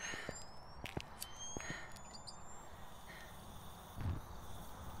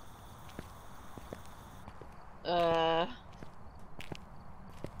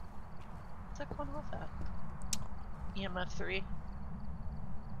 What's that going off at? EMF 3.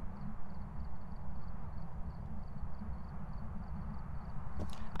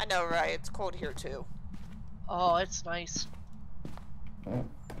 I know, right? It's cold here too. Oh, it's nice.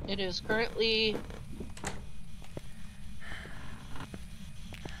 It is currently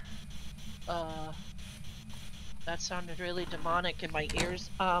that sounded really demonic in my ears.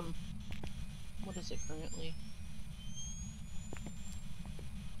 What is it currently?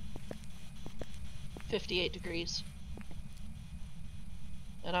 58 degrees.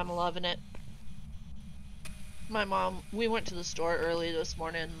 And I'm loving it. My mom, we went to the store early this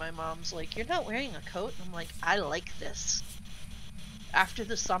morning, and my mom's like, "You're not wearing a coat?" And I'm like, "I like this. After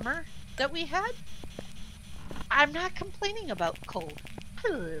the summer that we had, I'm not complaining about cold. I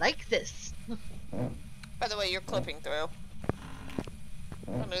like this." By the way, you're clipping through.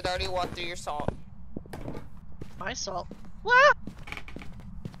 And it already walked through your salt. My salt. What?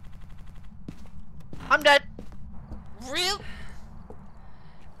 I'm dead. Real?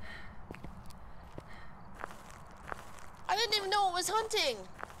 I didn't even know it was hunting.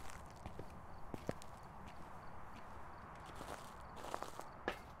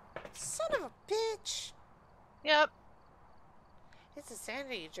 Son of a bitch. Yep. It's a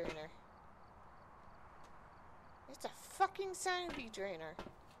sanity drainer. It's a fucking sanity drainer.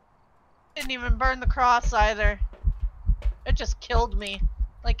 Didn't even burn the cross either. It just killed me.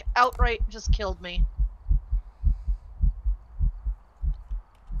 Like, outright just killed me.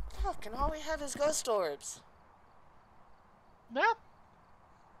 Fuck, and all we had is ghost orbs. Yeah.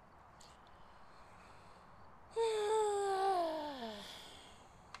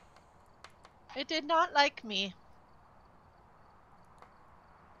 It did not like me.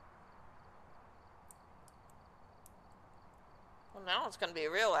 Well, now it's gonna be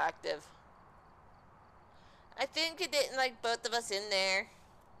real active. I think it didn't like both of us in there.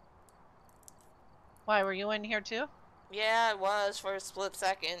 Why, were you in here too? Yeah, it was for a split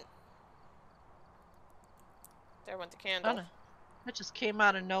second. There went the candle. Oh, no. It just came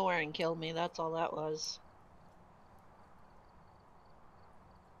out of nowhere and killed me. That's all that was.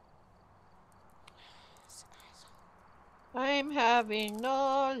 I'm having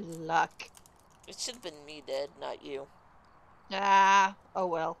no luck. It should have been me dead, not you. Ah, oh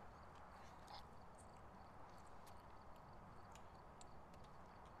well.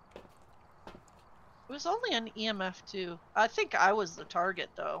 It was only an EMF too. I think I was the target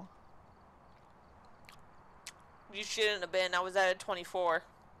though. You shouldn't have been. I was at a 24.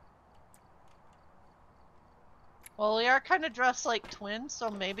 Well, we are kind of dressed like twins, so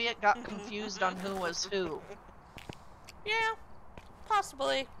maybe it got confused on who was who. Yeah,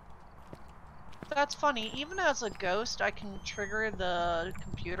 possibly. That's funny. Even as a ghost, I can trigger the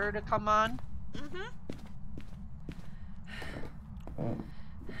computer to come on.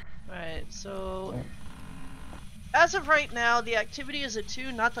 Right, so as of right now, the activity is a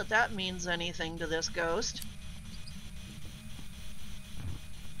 2. Not that that means anything to this ghost.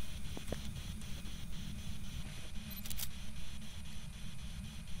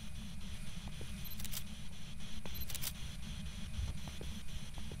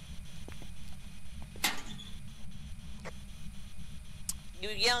 You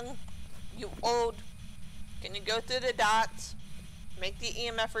young, you old. Can you go through the dots? Make the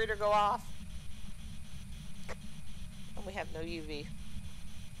EMF reader go off. And we have no UV.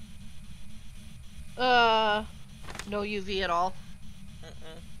 No UV at all.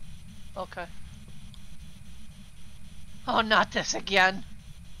 Mm-mm. Okay. Oh, not this again.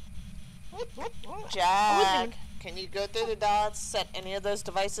 Jack, can you go through the dots, set any of those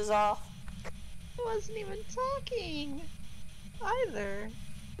devices off? I wasn't even talking either.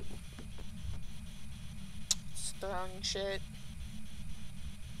 Strong shit.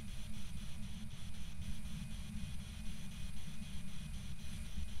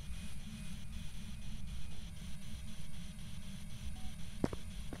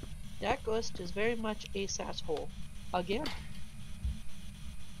 That ghost is very much a sasshole. Again.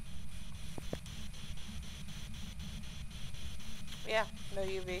 Yeah, no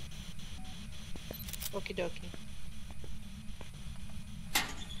UV. Okie dokie.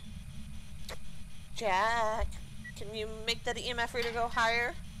 Jack, can you make that EMF reader go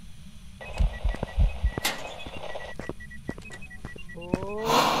higher?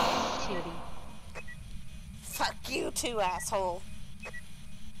 Oh, kitty. Fuck you too, asshole.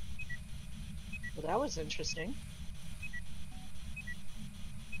 Well, that was interesting.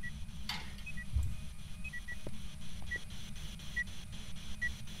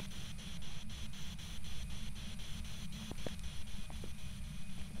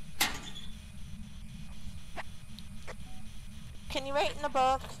 Can you write in the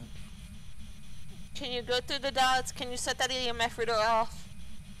book? Can you go through the dots? Can you set that EMF reader off?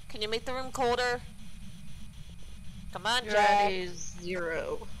 Can you make the room colder? Come on, You're Jack. at a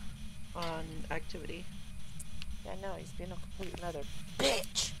 0 on activity. Yeah, I know, he's being a complete another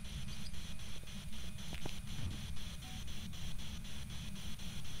bitch.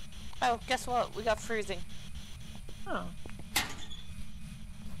 Oh, guess what? We got freezing. Oh.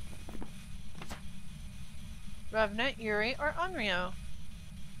 Revenant, Yuri, or Onryo.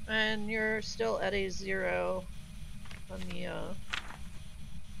 And you're still at a 0 on the,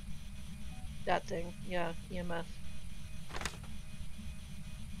 that thing. Yeah, EMF.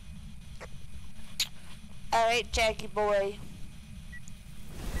 Alright, Jackie boy.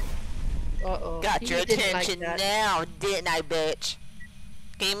 Uh-oh. Got your He didn't like attention that. now, didn't I, bitch?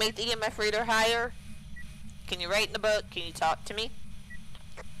 Can you make the EMF reader higher? Can you write in the book? Can you talk to me?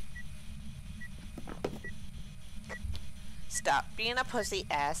 Stop being a pussy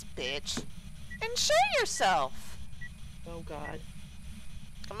ass bitch and show yourself. Oh god.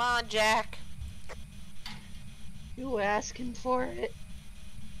 Come on, Jack. You asking for it?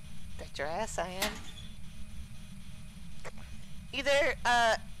 Bet your ass I am. Either,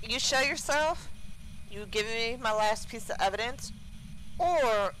 you show yourself, you give me my last piece of evidence,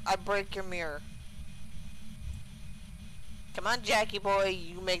 or I break your mirror. Come on, Jackie boy,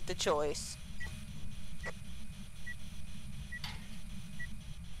 you make the choice.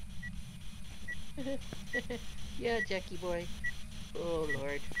 Yeah, Jackie boy. Oh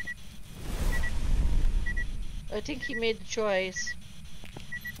lord. I think he made the choice.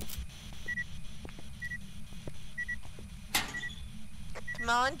 Come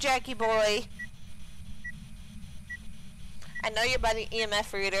on, Jackie boy. I know you're by the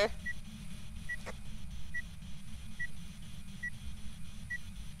EMF reader.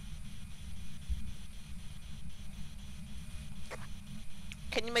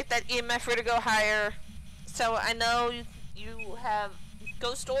 Can you make that EMF reader go higher? So I know you have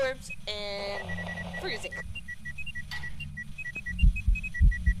ghost orbs and freezing.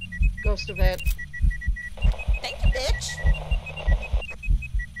 Ghost event. Thank you, bitch.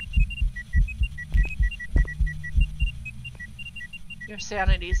 Your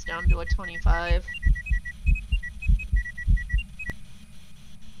sanity's down to a 25.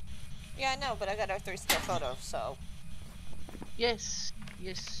 Yeah, I know, but I got our 3-star photo, so. Yes,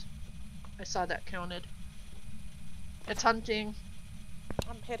 yes. I saw that counted. It's hunting.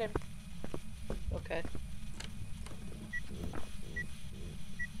 I'm hidden. Okay.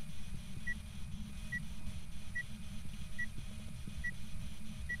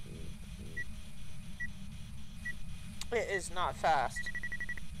 It is not fast.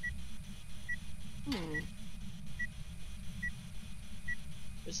 Hmm.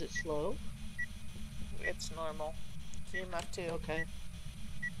 Is it slow? It's normal. It's EMF 2. Okay.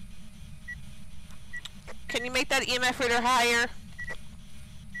 Can you make that EMF reader higher?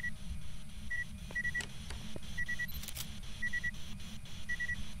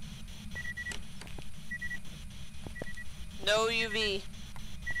 No UV.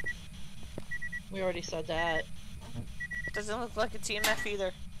 We already said that. Doesn't look like it's EMF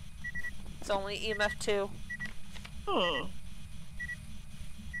either. It's only EMF 2. Huh.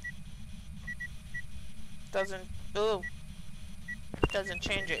 Doesn't. Ooh. Doesn't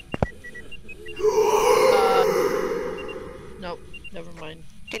change it. Nope, never mind.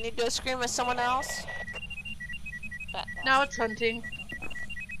 Can you go scream with someone else? Now it's hunting.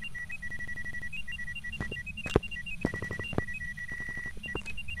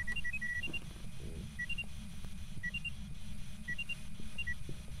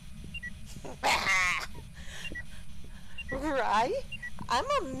 Right?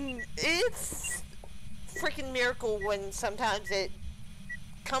 It's freaking miracle when sometimes it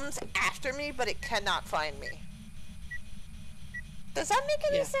comes after me, but it cannot find me. Does that make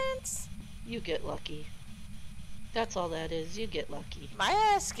any Yeah. sense? You get lucky. That's all that is. You get lucky. My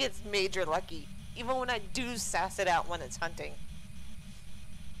ass gets major lucky, even when I do sass it out when it's hunting.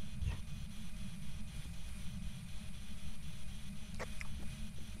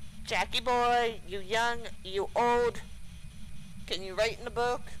 Jackie boy, you young, you old, can you write in the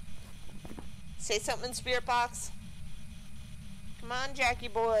book? Say something in spirit box. Come on, Jackie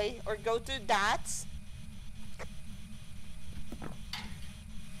boy, or go through dots.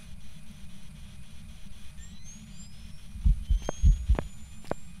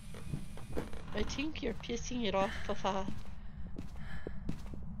 I think you're pissing it off, Papa.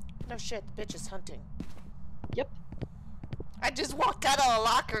 No shit, the bitch is hunting. Yep. I just walked out of a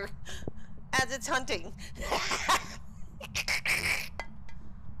locker as it's hunting.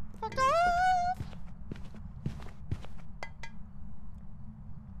 Fuck off!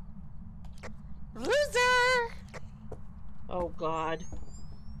 Loser! Oh God.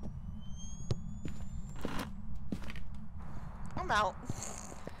 I'm out.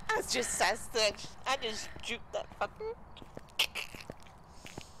 That's just sausage. I just juked that fucker.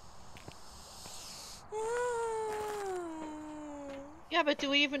 Yeah, but do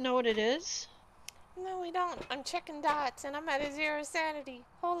we even know what it is? No, we don't. I'm checking dots and I'm at a 0 sanity.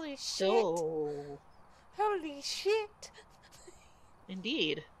 Holy shit. So, Holy shit.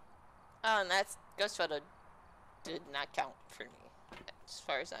 indeed. Oh, and that's ghost photo did not count for me, as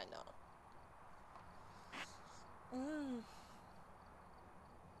far as I know.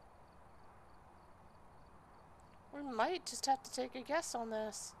 We might just have to take a guess on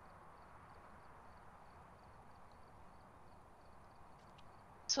this.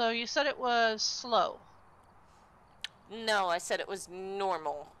 So you said it was slow. No, I said it was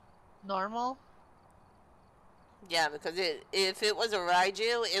normal. Normal? Yeah, because if it was a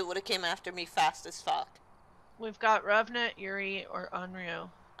Raiju, it would have came after me fast as fuck. We've got Revenant, Yuri, or Unryu.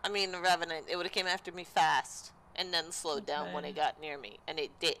 I mean, the Revenant, it would have came after me fast and then slowed down when Okay. it got near me, and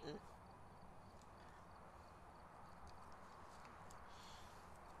it didn't.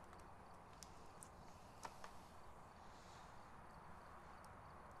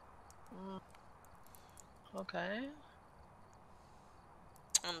 Okay.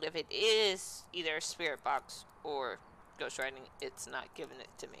 And if it is either a spirit box or ghost writing, it's not giving it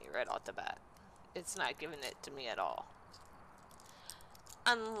to me right off the bat. It's not giving it to me at all.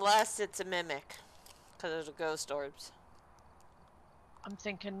 Unless it's a mimic, because of the ghost orbs. I'm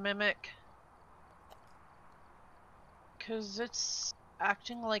thinking Mimic. Because it's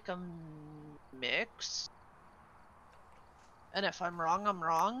acting like a mix. And if I'm wrong, I'm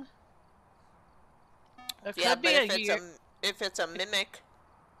wrong. It Yeah, could but be if it's a mimic,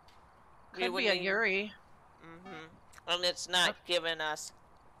 could be a Yuri. And it's not giving us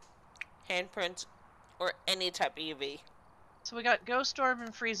handprints or any type of UV. So we got Ghost Orb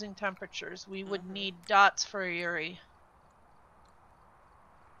and freezing temperatures. We would need dots for a Yuri.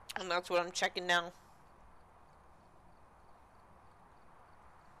 And that's what I'm checking now.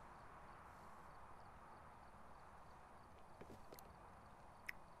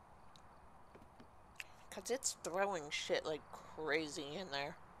 Because it's throwing shit like crazy in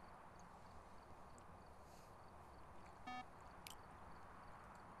there.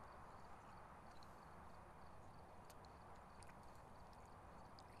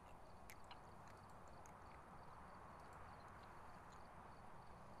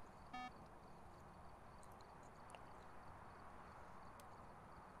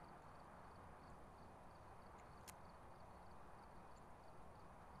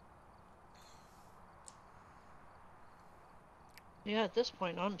 Yeah, at this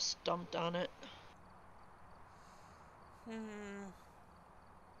point, I'm stumped on it.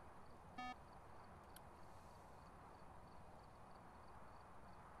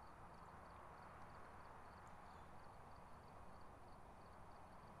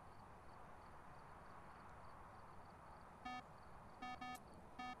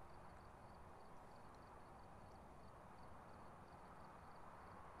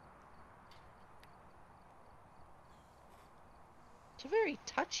 It's a very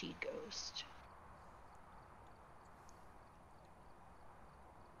touchy ghost.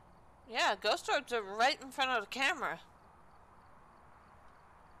 Yeah, ghost orbs are right in front of the camera.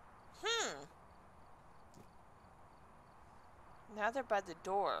 Now they're by the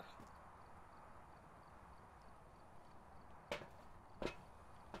door.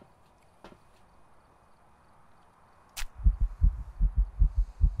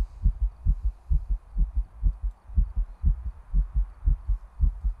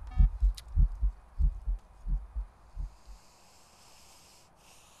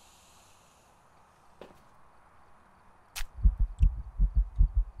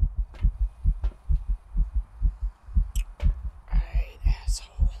 Alright,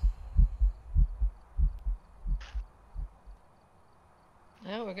 asshole.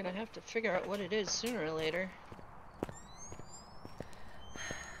 Now we're gonna have to figure out what it is sooner or later.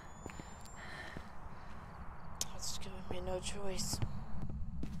 It's giving me no choice.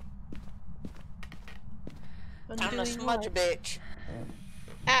 I'm Time to doing smudge a what? bitch.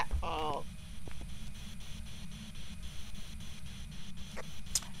 Ah! Oh.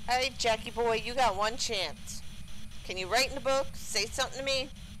 Alright, Jackie boy, you got one chance. Can you write in the book? Say something to me?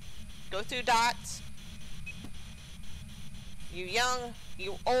 Go through dots? You young,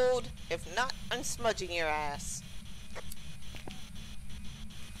 you old. If not, I'm smudging your ass.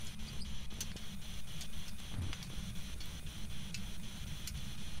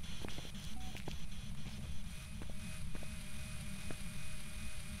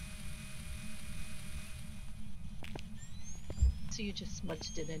 So you just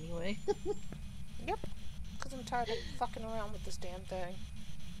smudged it anyway. Yep, because I'm tired of fucking around with this damn thing.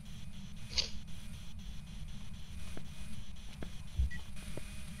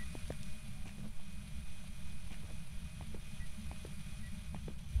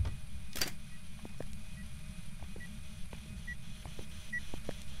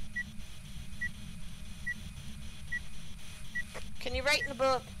 Can you write in the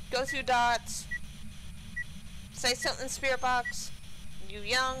book? Go through dots. Say something in spirit box. You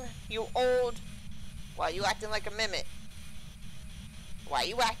young, you old. Why you acting like a mimic? Why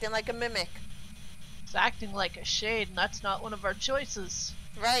you acting like a mimic? It's acting like a shade, and that's not one of our choices.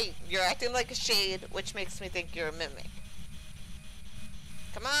 Right, you're acting like a shade, which makes me think you're a mimic.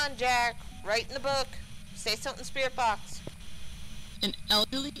 Come on, Jack. Write in the book. Say something in spirit box. An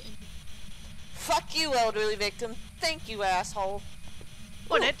elderly. Fuck you, elderly victim. Thank you, asshole.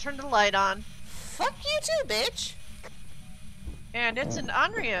 When it turned the light on. Fuck you too, bitch. And it's an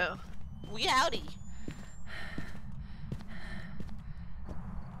Onryo. We howdy.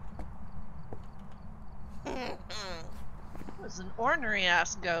 It was an ornery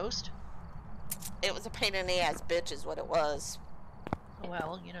ass ghost. It was a pain in the ass bitch is what it was.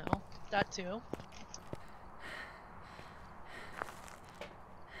 Well, you know, that too.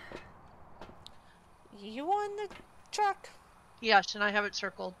 You on the truck? Yes, and I have it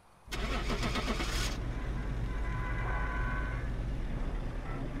circled.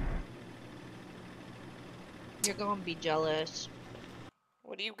 You're gonna be jealous.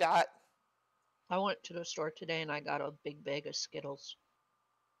 What do you got? I went to the store today and I got a big bag of Skittles.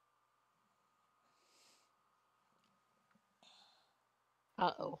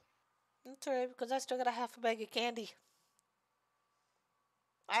 Uh-oh. That's alright, because I still got a half a bag of candy.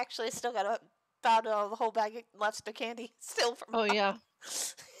 I actually still got about the whole bag left of candy. Still from Oh, yeah.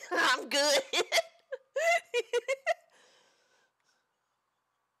 I'm good.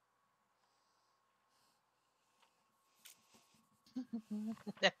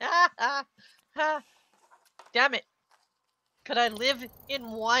 Damn it. Could I live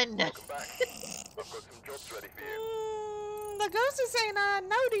in one? Welcome back. I've got some jobs ready for you. The ghost is saying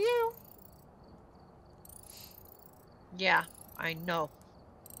no to you. Yeah, I know.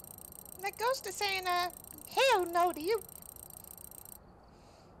 The ghost is saying hell no to you.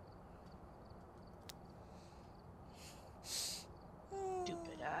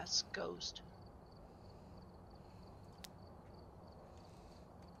 Stupid ass ghost.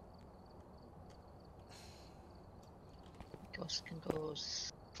 Ghost can go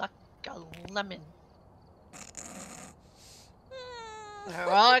suck a lemon.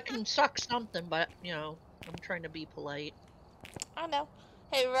 Well, I can suck something, but, you know, I'm trying to be polite. I know.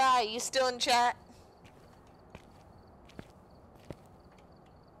 Hey, Rye, you still in chat?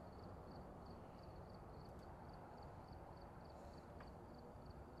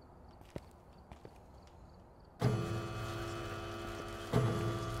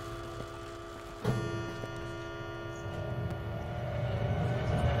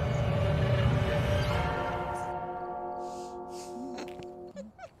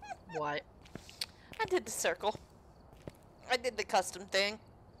 What? I did the circle. I did the custom thing.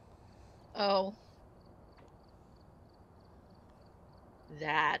 Oh.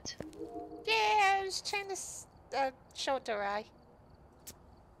 That. Yeah, I was trying to show it to Rye.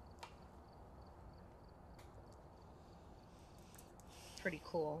 Pretty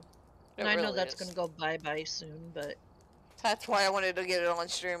cool. It And I know really that's is. gonna go bye-bye soon, but... That's why I wanted to get it on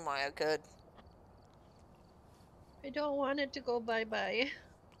stream while I could. I don't want it to go bye-bye.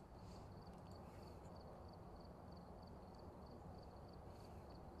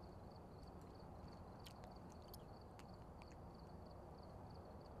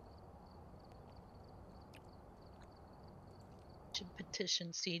 Should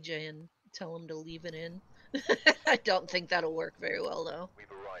petition CJ and tell him to leave it in. I don't think that'll work very well, though.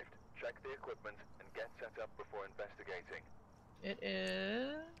 We've arrived. Check the equipment and get set up before investigating. It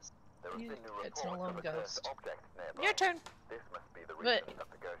is... There have been new It's an reports alone of a cursed ghost. object nearby. Your turn. This must be the But- reason that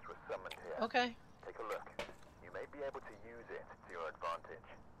the ghost was summoned here. Okay. Take a look. You may be able to use it to your advantage.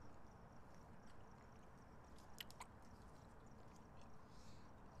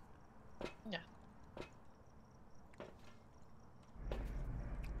 Yeah.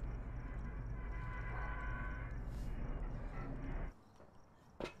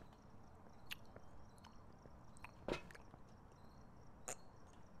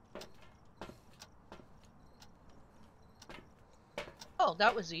 Oh,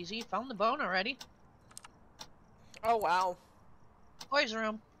 that was easy. Found the bone already. Oh, wow. Boys'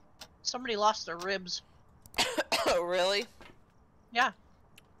 room. Somebody lost their ribs. Oh, really? Yeah.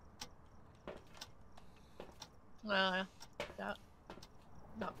 That.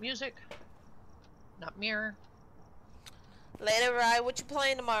 Not music. Not mirror. Later, Rye, what you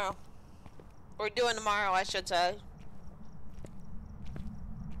playing tomorrow? Or doing tomorrow, I should say.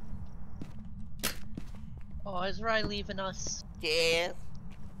 Oh, is Rye leaving us? Yeah.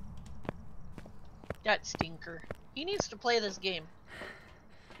 That stinker. He needs to play this game.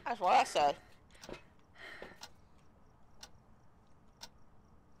 That's what I said.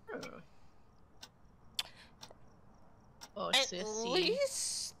 Oh, At sissy.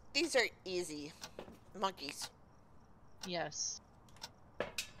 least these are easy. Monkeys. Yes.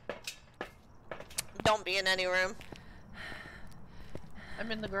 Don't be in any room.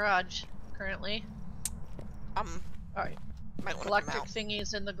 I'm in the garage currently. Might Alright. want to come Electric out.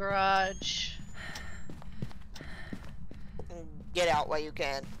 thingy's in the garage. Get out while you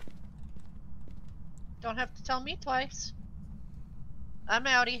can. Don't have to tell me twice. I'm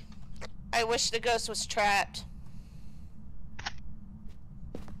outie. I wish the ghost was trapped.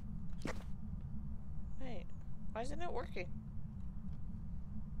 Wait, why isn't it working?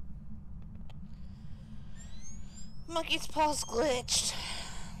 Monkey's paw's glitched.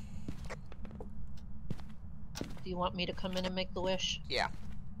 Do you want me to come in and make the wish? Yeah.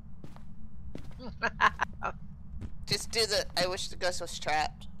 Just do the I wish the ghost was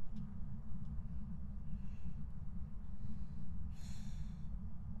trapped.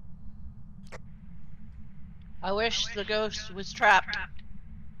 I wish the ghost was trapped.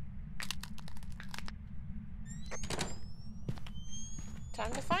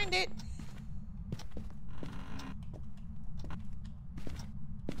 Time to find it.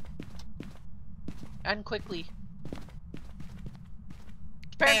 And quickly.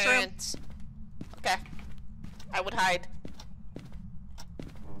 Parents' room. Parents. Okay. I would hide.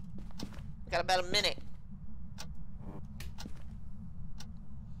 We got about a minute.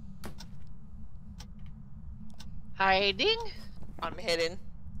 Hiding? I'm hidden.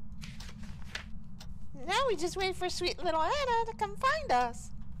 Now we just wait for sweet little Anna to come find us.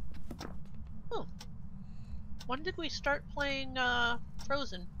 Oh. When did we start playing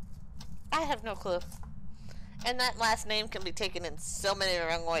Frozen? I have no clue. And that last name can be taken in so many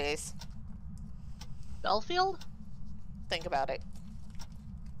wrong ways. Belfield? Think about it.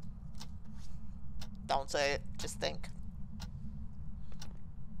 Don't say it, just think.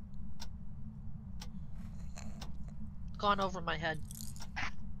 Gone over my head.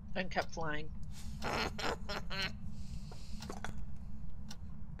 And kept flying.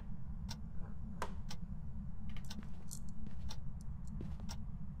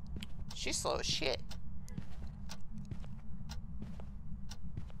 She's slow as shit.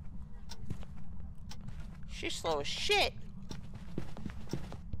 She's slow as shit.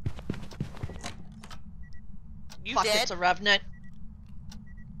 You Fuck, dead? it's a revenant.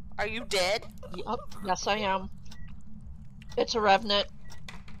 Are you dead? Yup, yes I am. It's a revenant.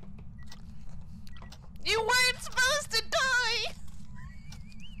 You weren't supposed to die!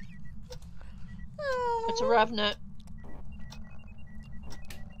 Oh. It's a revenant.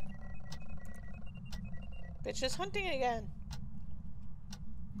 Bitch is hunting again.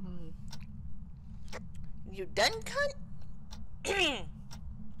 Hmm. You done, cunt?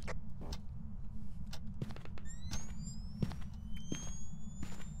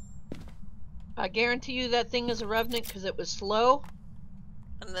 I guarantee you that thing is a revenant because it was slow.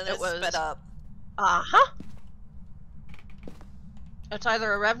 And then It it was- sped up. Uh-huh. It's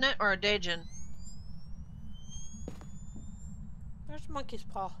either a revenant or a Daejin. There's monkey's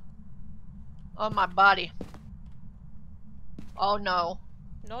paw. On my body. Oh no.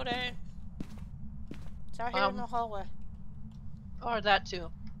 No, it ain't. It's out here in the hallway. Or that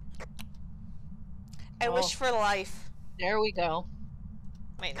too. I Oh. wish for life. There we go.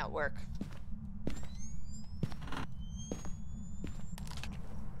 Might not work.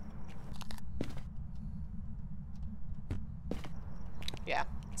 Yeah,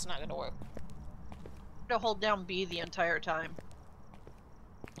 it's not gonna work. To hold down B the entire time.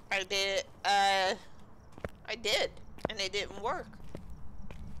 I did, and it didn't work.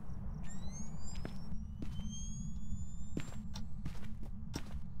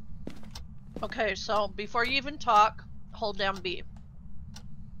 Okay, so before you even talk, hold down B.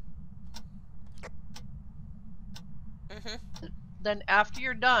 Mm-hmm. Then after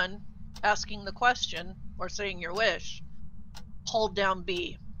you're done asking the question or saying your wish, hold down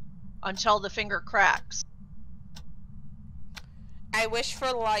B until the finger cracks. I wish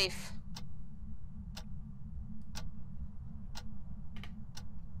for life.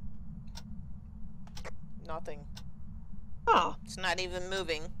 Nothing. Huh. It's not even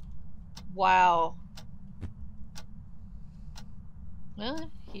moving. Wow.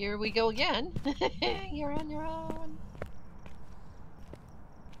 Well, here we go again. You're on your own.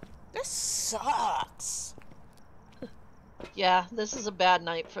 This sucks. Yeah, this is a bad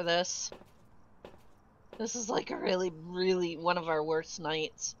night for this. This is like a really, really one of our worst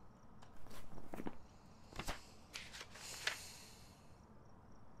nights.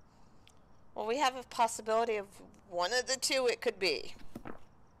 Well, we have a possibility of one of the two it could be.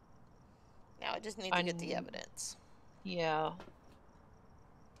 Now I just need to get the evidence. Yeah.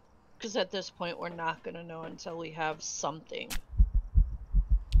 Because at this point, we're not going to know until we have something.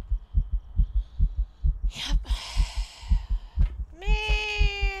 Yep.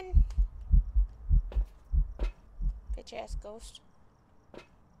 Man. Bitch ass ghost.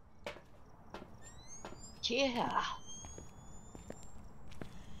 Yeah.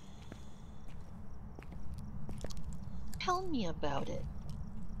 Tell me about it.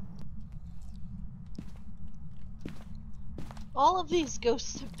 All of these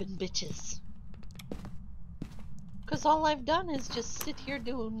ghosts have been bitches. Because all I've done is just sit here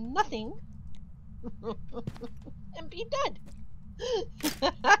doing nothing and be dead.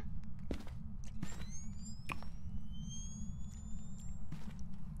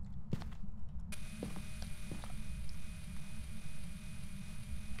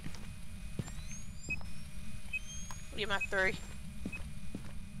 Give my 3.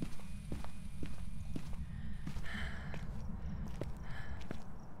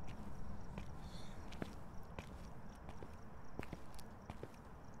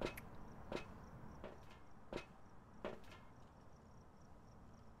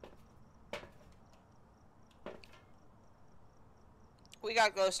 We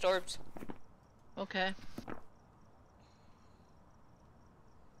got ghost orbs. Okay.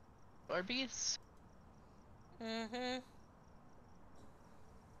 Orbeez? Mm-hmm.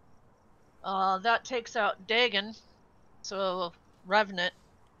 That takes out Dagon. So, Revenant.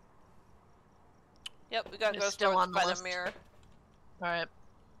 Yep, we got It's ghost still orbs on the by list. the mirror. Alright.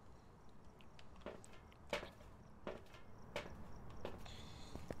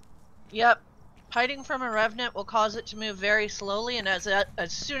 Yep. Hiding from a Revenant will cause it to move very slowly, and as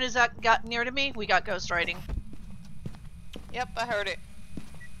soon as that got near to me, we got ghost riding. Yep, I heard it.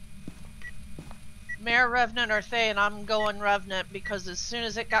 Mare, Revenant, or Fae, and I'm going Revenant because as soon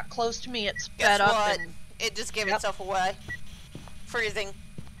as it got close to me, it sped Guess up what? and... It just gave Yep. itself away. Freezing.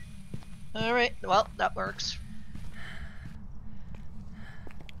 Alright, well, that works.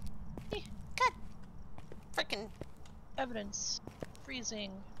 God. Freaking. Evidence.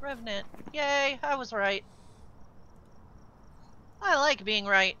 Freezing. Revenant. Yay, I was right. I like being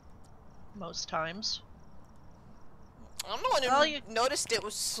right. Most times. I'm the one who Well, you- noticed it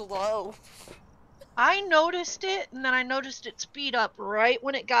was slow. I noticed it, and then I noticed it speed up right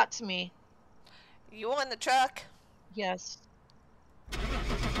when it got to me. You on the truck? Yes.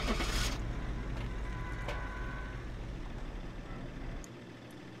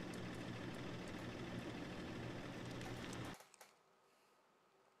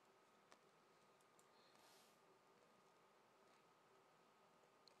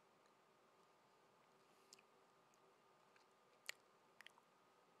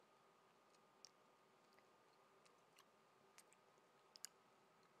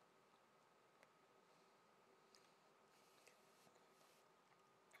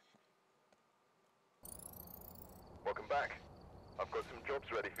 back. I've got some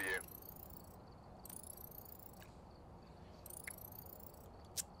jobs ready for you.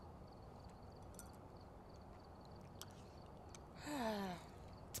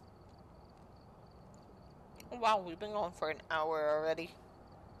 Wow, we've been going for an hour already.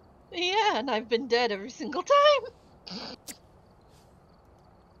 Yeah, and I've been dead every single time.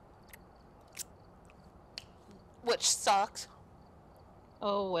 Which sucks.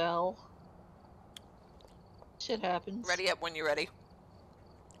 Oh well. Shit happens. Ready up when you're ready.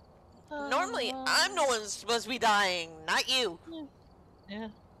 Uh, Normally, I'm the one supposed to be dying, not you. Yeah.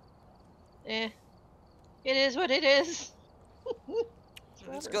 Eh. It is what it is.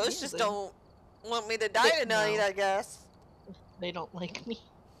 These ghosts just amusing. don't want me to die tonight, No. I guess. They don't like me.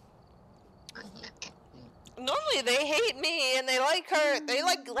 Normally, they hate me and they like her. They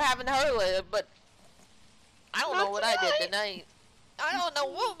like having her live, but I don't know Not what I did tonight. tonight. I don't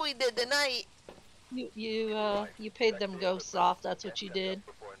know what we did tonight. You paid them ghosts off. That's what you did.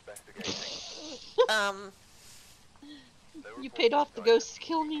 Before investigating. You paid off the ghosts to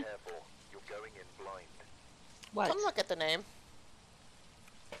kill me. Careful. You're going in blind. What? Come look at the name.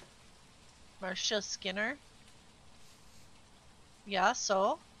 Marcia Skinner? Yeah,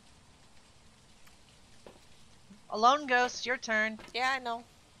 so? A lone ghost, your turn. Yeah, I know.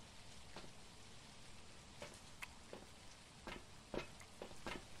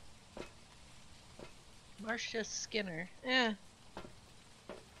 Marcia Skinner. Eh.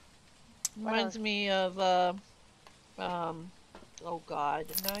 What Reminds else? me of, oh god,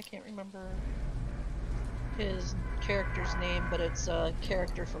 now I can't remember his character's name, but it's a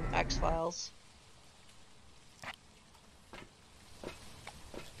character from X-Files.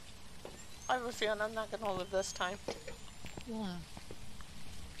 I have a feeling I'm not gonna live this time. Yeah.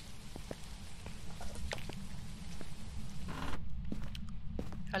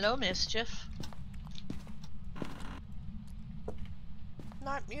 Hello, Mischief.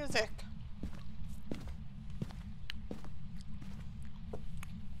 Not music.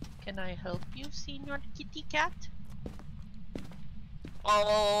 Can I help you, Senior Kitty Cat?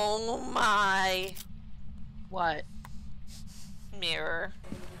 Oh my. What? Mirror.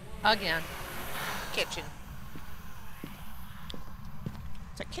 Again. Kitchen.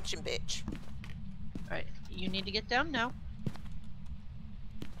 It's a kitchen bitch. Alright, you need to get down now.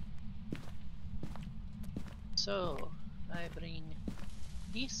 So, I bring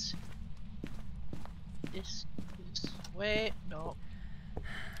this. This. Wait, no.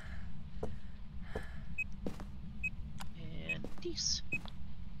 And this.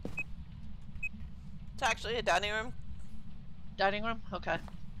 It's actually a dining room. Dining room? Okay.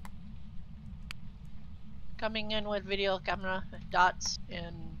 Coming in with video camera, dots,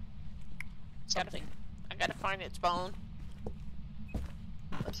 and something. I gotta find its bone.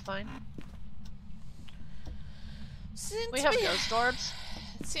 That's fine. Seems We to have be, ghost orbs.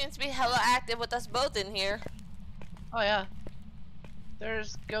 it seems to be hella active with us both in here. Oh yeah.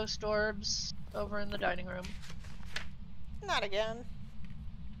 There's ghost orbs over in the dining room. Not again.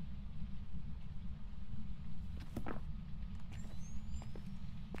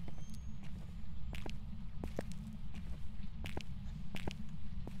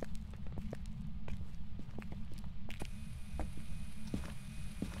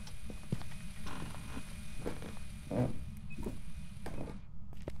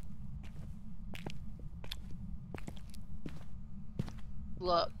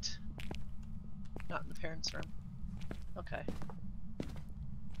 Looked. Not in the parents' room. Okay.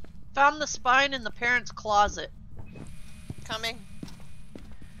 Found the spine in the parents' closet. Coming.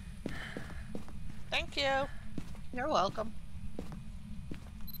 Thank you. You're welcome.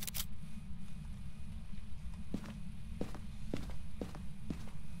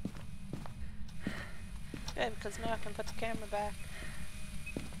 Good, because now I can put the camera back.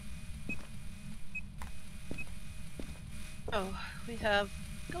 Oh, we have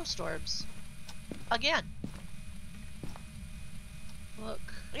ghost orbs. Again. Look.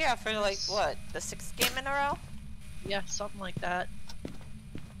 Yeah, for like, what, the 6th game in a row? Yeah, something like that.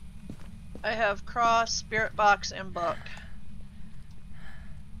 I have cross, spirit box, and book.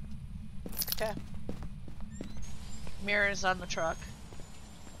 Okay. Mirrors on the truck.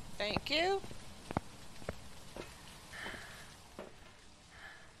 Thank you.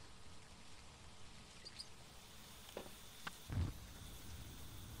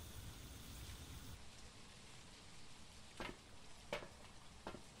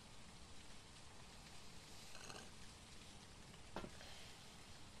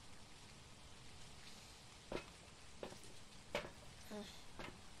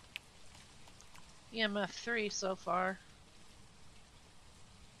 EMF 3 so far.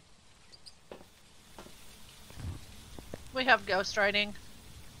 We have ghost riding.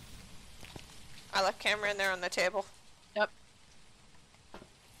 I left camera in there on the table. Yep.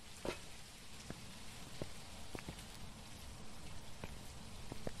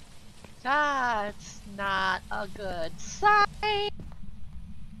 That's not a good sign.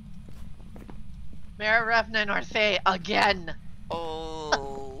 Mayor Revenant Orthe again.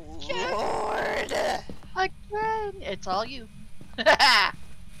 Oh, Again. Lord. Again. It's all you.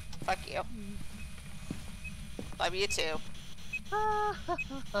 Fuck you. Love you too. Oh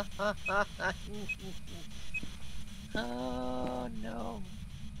no.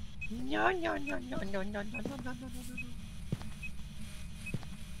 No, no, no, no, no, no, no, no, no, no, no, no.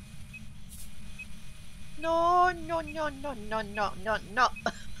 No, no, no, no, no, no, no, no.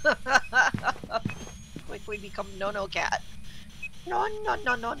 Quickly become no cat. No, no,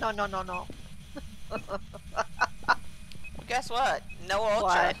 no, no, no, no, no, no. Guess what? No ultra.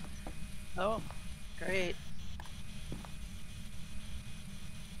 What? Oh, great.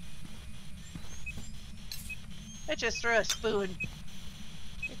 I just threw a spoon.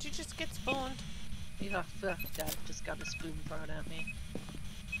 Did you just get spooned? Yeah, Dad just got a spoon thrown at me.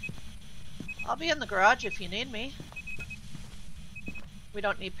 I'll be in the garage if you need me. We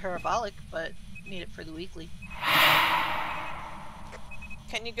don't need parabolic, but need it for the weekly.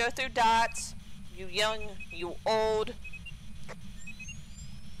 Can you go through dots? You young, you old.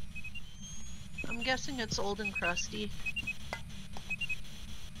 I'm guessing it's old and crusty.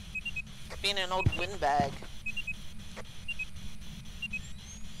 Being an old windbag.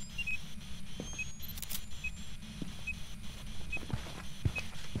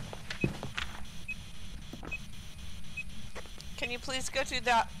 Can you please go to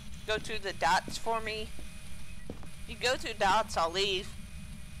the dots for me? If you go through dots, I'll leave.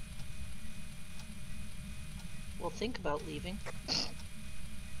 We'll think about leaving.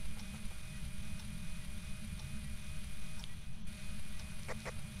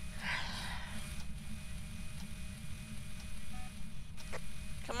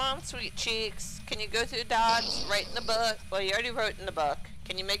 Come on, sweet cheeks. Can you go through dots? Write in the book. Well, you already wrote in the book.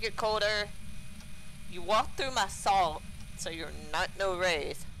 Can you make it colder? You walk through my salt, so you're not no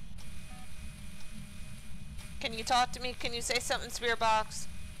wraith. Can you talk to me? Can you say something, Spirit Box?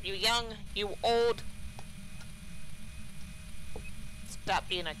 You young, you old. Stop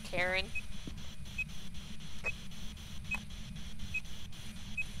being a Karen.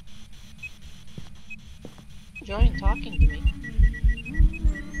 Enjoying talking to me.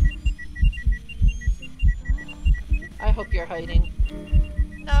 I hope you're hiding.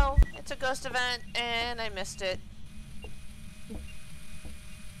 No, it's a ghost event, and I missed it.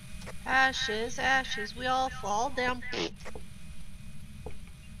 Ashes, ashes, we all fall down.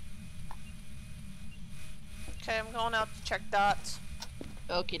 Okay, I'm going out to check dots.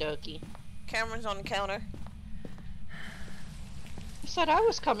 Okie dokie. Camera's on the counter. You said I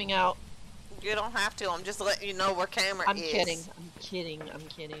was coming out. You don't have to. I'm just letting you know where camera I'm is. kidding. I'm kidding. I'm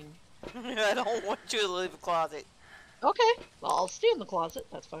kidding. I don't want you to leave the closet. Okay. Well, I'll stay in the closet.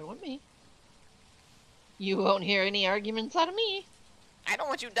 That's fine with me. You won't hear any arguments out of me. I don't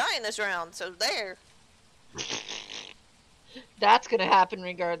want you dying this round, so there. That's gonna happen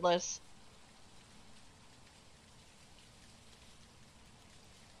regardless.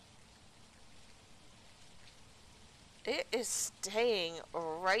 It is staying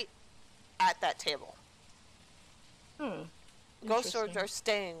right at that table. Ghost swords are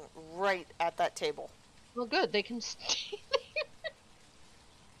staying right at that table. Well, good. They can stay there.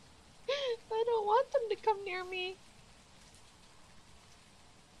 I don't want them to come near me.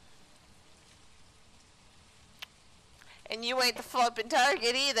 And you ain't the flipping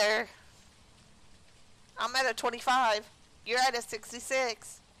target either. I'm at a 25. You're at a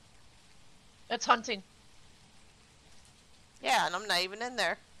 66. It's hunting. Yeah, and I'm not even in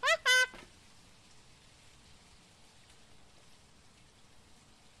there.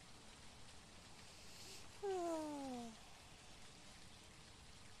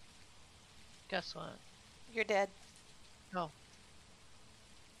 Guess what? You're dead. No.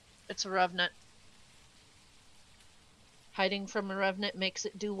 It's a revenant. Hiding from a revenant makes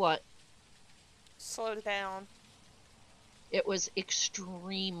it do what? Slow down. It was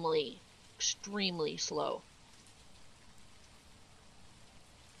extremely slow.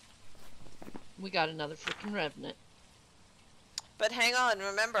 We got another freaking revenant. But hang on,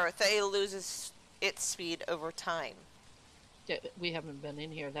 remember, Thay loses its speed over time. We haven't been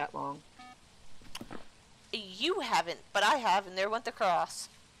in here that long. You haven't, but I have, and there went the cross.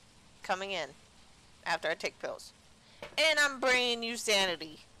 Coming in. After I take pills. And I'm bringing you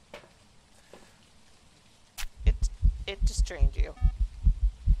sanity. It just drained you.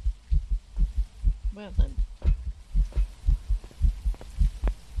 Well then.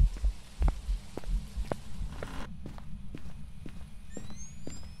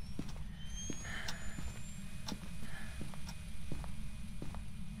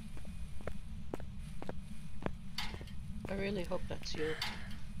 really hope that's you.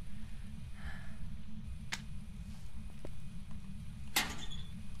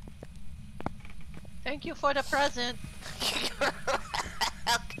 Thank you for the present.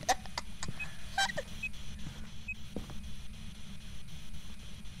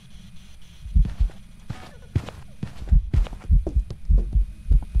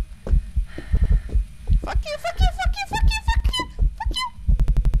 Fuck you, fuck you, fuck you, fuck you, fuck you, fuck you.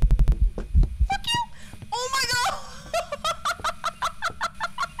 Fuck you. Oh my god.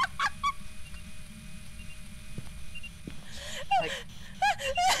 I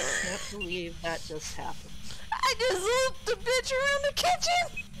can't believe that just happened. I just looped the bitch around the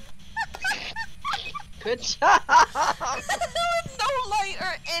kitchen. Good job! With no light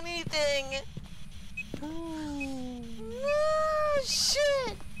or anything. Oh,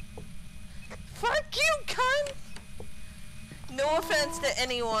 shit. Fuck you, cunt. No offense to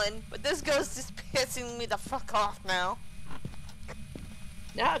anyone, but this ghost is pissing me the fuck off now.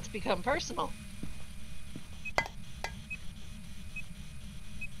 Now it's become personal.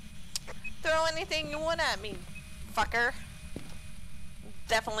 Throw anything you want at me, fucker.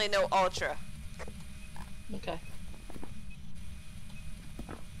 Definitely no ultra. Okay.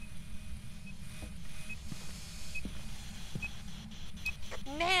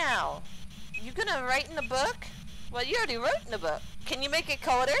 Now, you gonna write in the book? Well, you already wrote in the book. Can you make it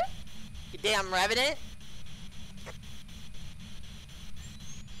colder? You damn revenant.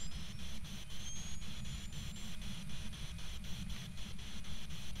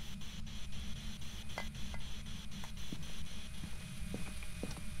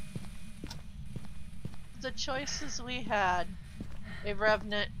 The choices we had, a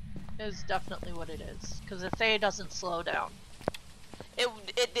revenant is definitely what it is. Because if they doesn't slow down.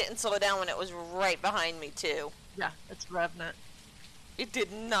 It didn't slow down when it was right behind me too. Yeah, it's revenant. It did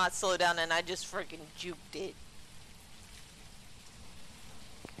not slow down and I just freaking juked it.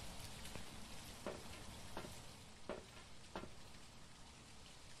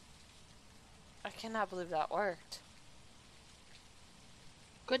 I cannot believe that worked.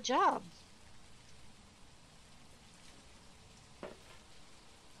 Good job.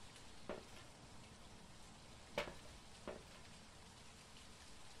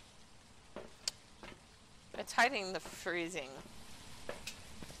 It's hiding the freezing.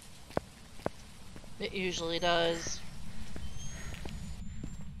 It usually does.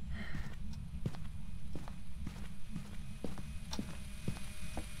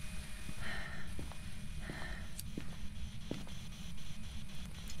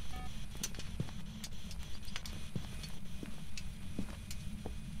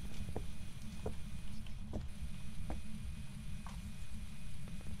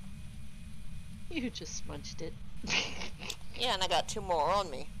 You just smudged it. Yeah, and I got 2 more on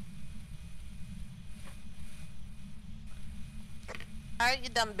me. Alright, you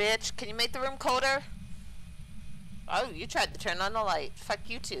dumb bitch. Can you make the room colder? Oh, you tried to turn on the light. Fuck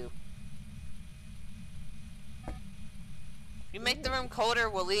you too. You make the room colder,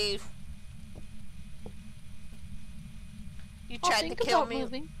 we'll leave. You tried to kill me.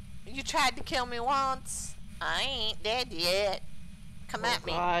 Moving. You tried to kill me once. I ain't dead yet. Come at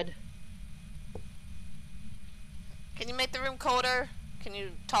me. God. Can you make the room colder? Can you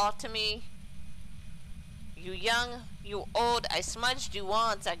talk to me? You young, you old, I smudged you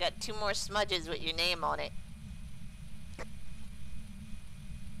once. I got 2 more smudges with your name on it.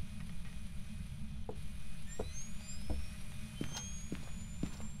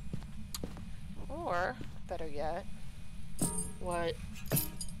 Or, better yet, What?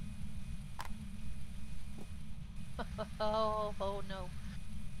 Oh no.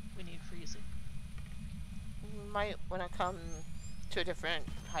 We need freezing. you might want to come to a different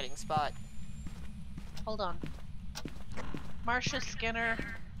hiding spot. Hold on. Marcia Skinner,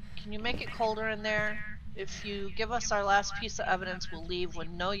 can you make it colder in there? If you give us our last piece of evidence, we'll leave. We'll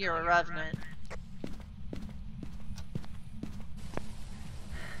know you're a revenant.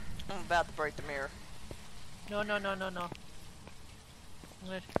 I'm about to break the mirror. No, no, no, no, no. I'm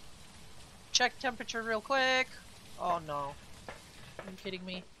gonna check temperature real quick. Oh no. Are you kidding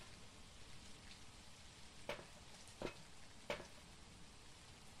me?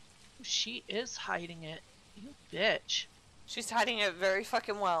 She is hiding it. You bitch. She's hiding it very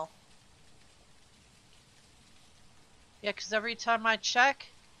fucking well. Yeah, 'cause every time I check,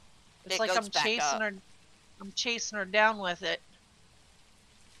 it's It like goes I'm back chasing up. her. I'm chasing her down with it.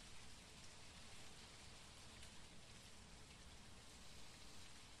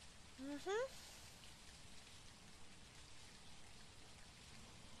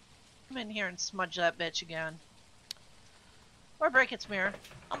 Come in here and smudge that bitch again. Or break its mirror.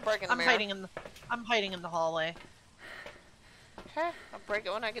 I'm breaking the mirror. I'm hiding in the hallway. Okay, I'll break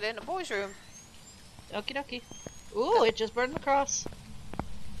it when I get in the boys' room. Okie dokie. Ooh, it just burned the cross.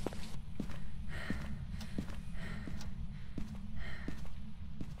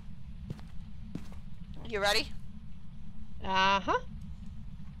 You ready? Uh-huh.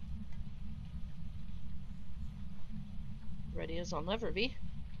 Ready as I'll never be.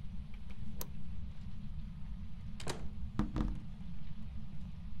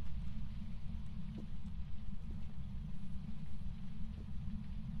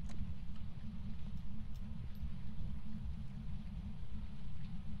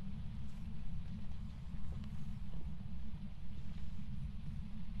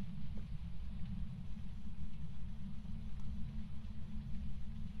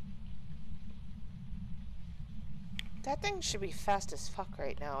 That thing should be fast as fuck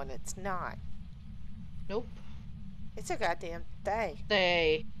right now, and it's not. Nope. It's a goddamn day.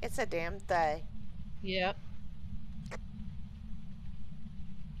 They. It's a damn day. Yep.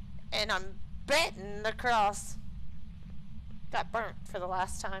 And I'm betting the cross got burnt for the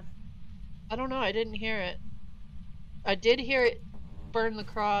last time. I don't know, I didn't hear it. I did hear it burn the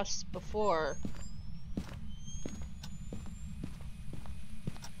cross before.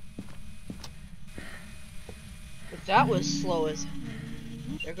 But that was slow as...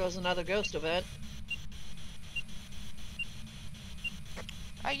 There goes another ghost event.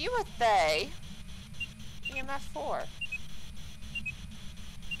 Are you a they? EMF 4.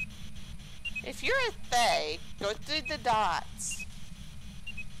 If you're a they, go through the dots.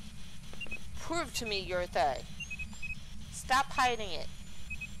 Prove to me you're a they. Stop hiding it.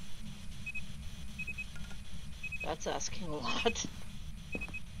 That's asking a lot.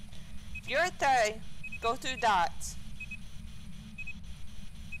 If you're a they, go through dots.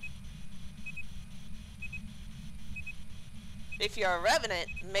 If you're a revenant,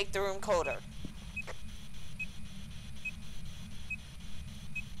 make the room colder.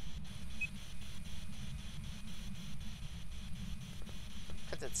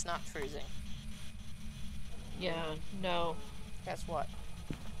 Because it's not freezing. Yeah, no. Guess what?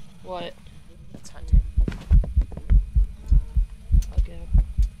 What? It's hunting. Again.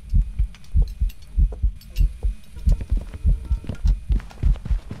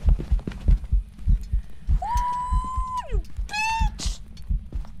 You bitch!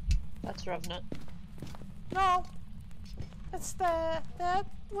 That's Revenant. No. It's that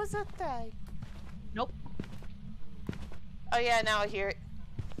was a they. Nope. Oh yeah, now I hear it.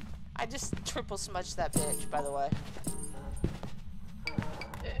 I just triple smudged that bitch, by the way.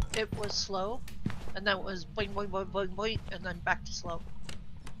 It was slow, and then it was boing boing boing boing boing, and then back to slow.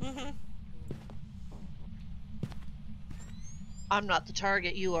 Mm-hmm. I'm not the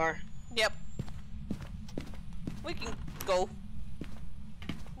target, you are. Yep. We can go.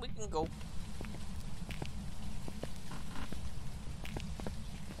 We can go.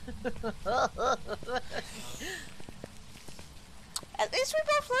 At least we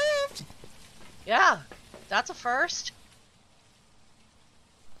both lived. Yeah, that's a first.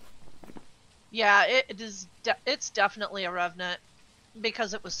 Yeah, it is. It's definitely a Revenant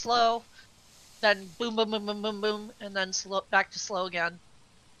because it was slow, then boom, boom, boom, boom, boom, boom, and then slow back to slow again.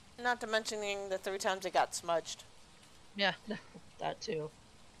 Not to mentioning the 3 times it got smudged. Yeah, that too.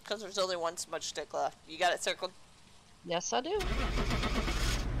 Because there's only one smudge stick left. You got it circled? Yes, I do.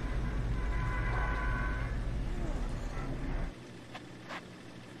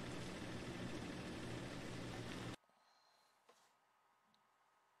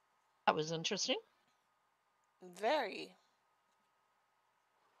 That was interesting. Very.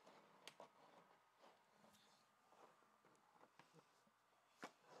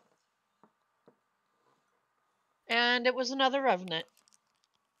 And it was another Revenant.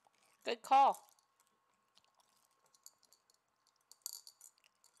 Good call.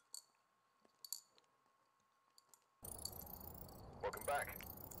 Welcome back.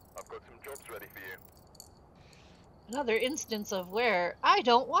 I've got some jobs ready for you. Another instance of where I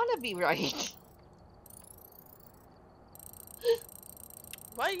don't want to be right.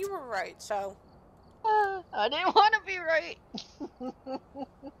 Well, you were right, so. I didn't want to be right.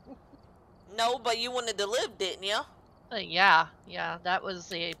 No, but you wanted to live, didn't you? Yeah, that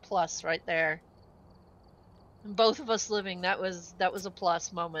was a plus right there. And both of us living, that was a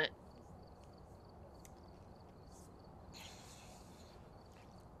plus moment.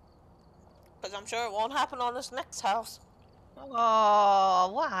 Because I'm sure it won't happen on this next house. Oh,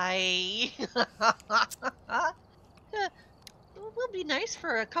 why? We'll be nice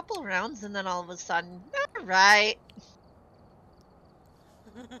for a couple rounds and then all of a sudden, all right.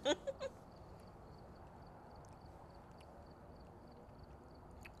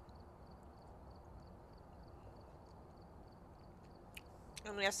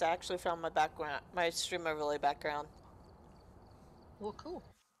 And yes, I actually found my background, my stream overlay background. Well, cool.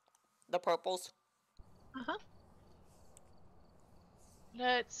 The purples. Uh-huh.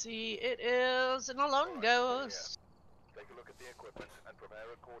 Let's see, it is an alone ghost. Take a look at the equipment and prepare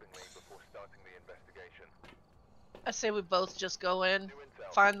accordingly before starting the investigation. I say we both just go in, New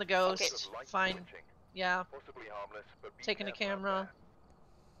intel. find the Okay. ghost, Light find, switching. yeah, Possibly harmless, but be taking a careful out camera.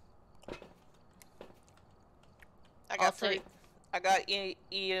 there. I I'll got take- I got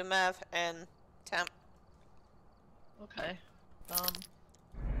EMF and temp. Okay.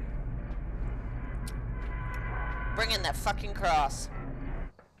 Bring in that fucking cross.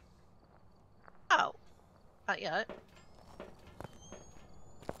 Oh. Not yet.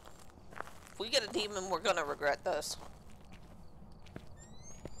 If we get a demon, we're gonna regret this.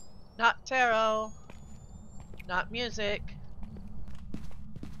 Not tarot. Not music.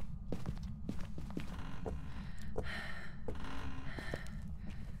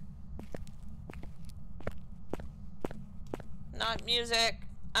 Not music.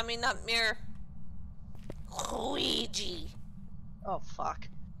 I mean, not mirror. Ouija. Oh, fuck.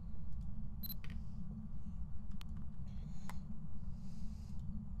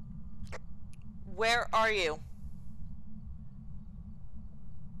 Where are you?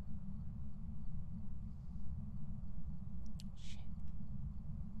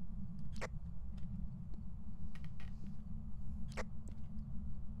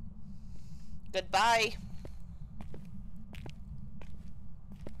 Goodbye.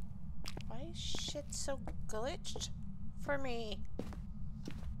 Why is shit so glitched for me?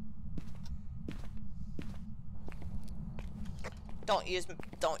 Don't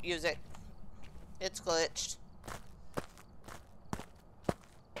use it. It's glitched.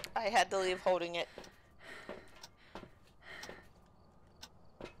 I had to leave holding it.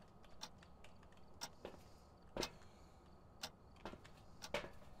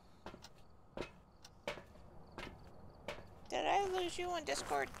 Did I lose you on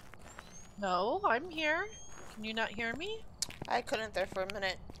Discord? No, I'm here. Can you not hear me? I couldn't there for a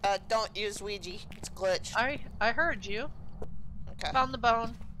minute. Don't use Ouija. It's glitched. I heard you. Okay. Found the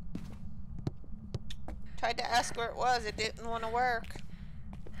bone. Tried to ask where it was. It didn't want to work.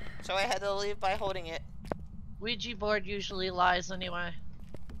 So I had to leave by holding it. Ouija board usually lies anyway.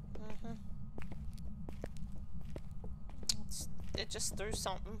 Mm-hmm. It just threw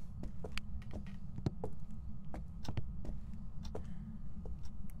something.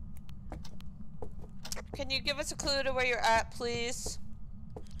 Can you give us a clue to where you're at, please?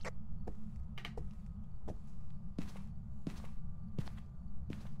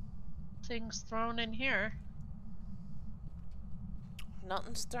 Things thrown in here.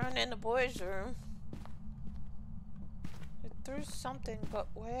 Nothing's thrown in the boys' room. It threw something, but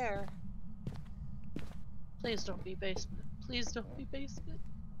where? Please don't be basement. Please don't be basement.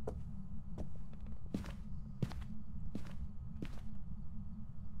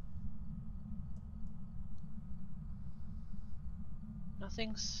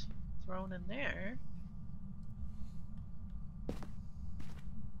 Nothing's thrown in there.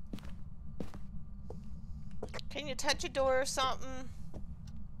 Can you touch a door or something?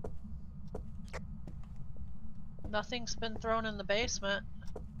 Nothing's been thrown in the basement.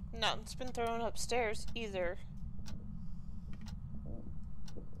 Nothing's been thrown upstairs either.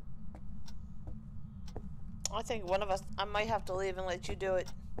 I think one of us, I might have to leave and let you do it.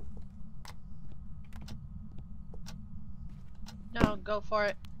 No, go for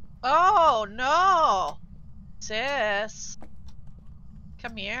it. Oh, no! Sis.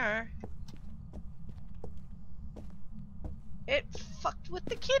 Come here. It fucked with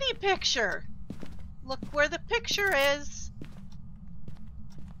the kitty picture. Look where the picture is.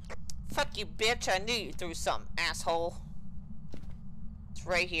 Fuck you, bitch. I knew you threw something, asshole. It's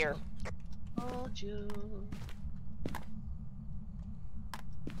right here. Told you.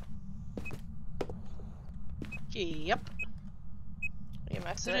 Yep.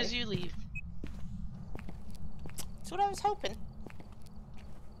 As soon as you leave. That's what I was hoping.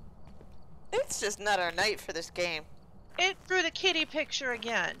 It's just not our night for this game. It threw the kitty picture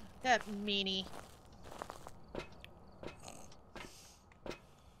again. That meanie.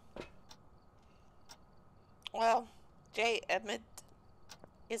 Well, Jay Edmund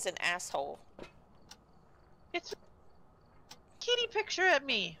is an asshole. It's kitty picture at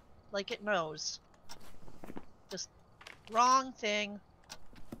me. Like it knows. Just wrong thing.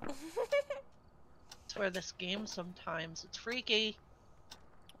 It's where this game sometimes. It's freaky.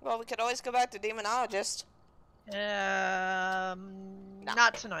 Well, we could always go back to Demonologist. No.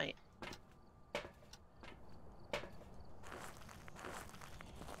 Not tonight.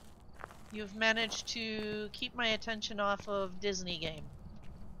 You've managed to keep my attention off of Disney game.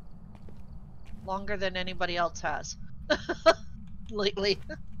 Longer than anybody else has. Lately.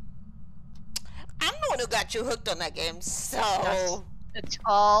 I'm the one who got you hooked on that game, so Yes. It's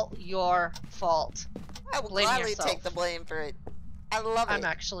all your fault. I will Blame gladly yourself. take the blame for it. I love it. I'm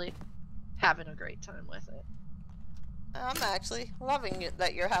actually having a great time with it. I'm actually loving it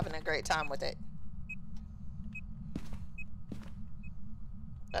that you're having a great time with it.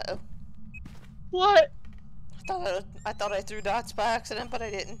 Uh-oh. What? I thought I threw dots by accident, but I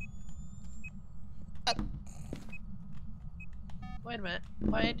didn't. Wait a minute.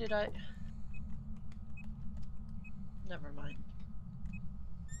 Why did I... Never mind.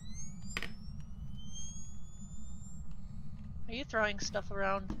 Are you throwing stuff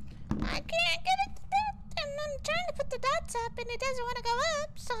around? I can't get it to that, and I'm trying to put the dots up, and it doesn't want to go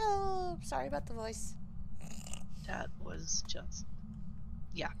up, so... Sorry about the voice. That was just...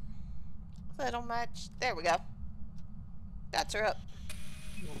 Yeah. Little much. There we go. Dots are up.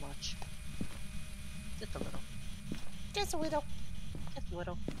 A little much. Just a little. Just a little. Just a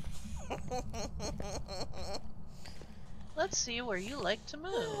little. Let's see where you like to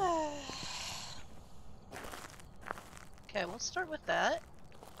move. Okay, we'll start with that.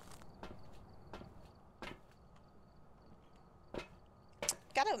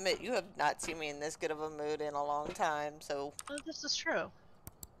 Gotta admit, you have not seen me in this good of a mood in a long time, so... Oh, this is true.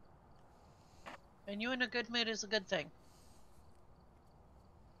 And you in a good mood is a good thing.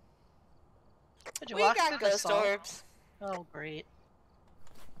 Did you We walk got through the ghost salt? orbs. Oh, great.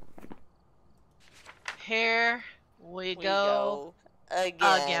 Here we go.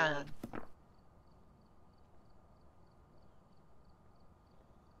 Again.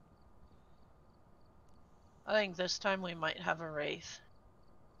 I think this time we might have a wraith.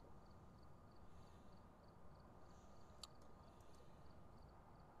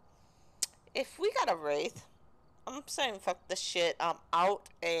 If we got a wraith, I'm saying fuck the shit. I'm out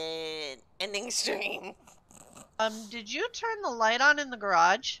and ending stream. Did you turn the light on in the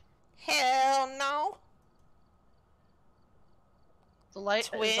garage? Hell no. The light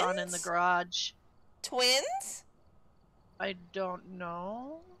is on in the Twins? garage. Twins? I don't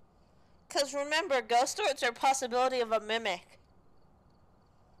know. Because remember, ghost orbs are a possibility of a mimic.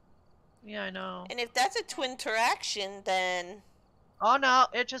 Yeah, I know. And if that's a twin interaction, then... Oh no,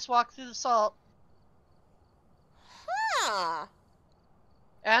 it just walked through the salt. Huh.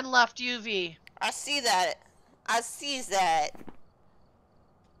 And left UV. I see that. I sees that.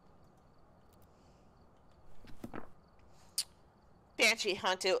 Banshee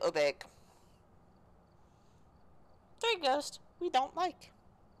Hunter Ubek. 3 ghosts we don't like.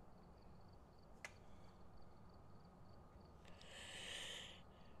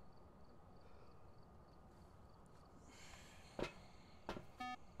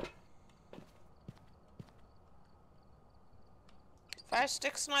 Fire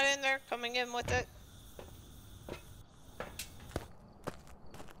stick's not in there, coming in with it.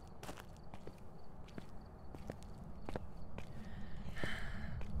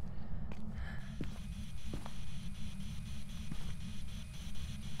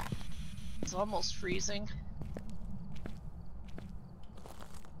 It's almost freezing.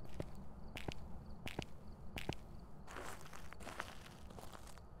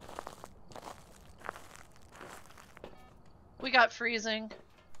 We got freezing.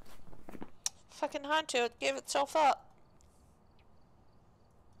 Fucking Hunter, it gave itself up.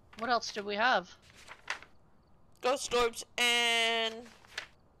 What else did we have? Ghost orbs and...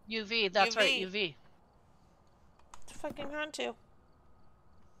 UV, that's UV. right, UV. It's fucking Hunter.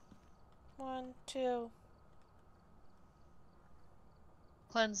 1, 2.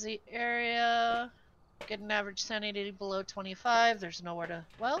 Cleanse the area. Get an average sanity below 25. There's nowhere to...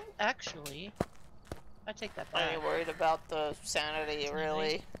 Well, actually... I take that back. I ain't worried about the sanity,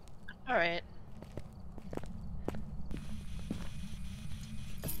 really. Alright.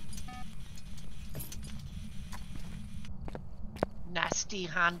 Nasty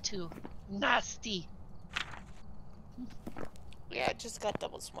Hantu. Nasty. Yeah, it just got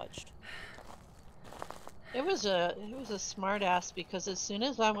double smudged. It was a smart ass because as soon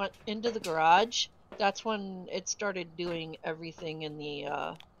as I went into the garage, that's when it started doing everything in the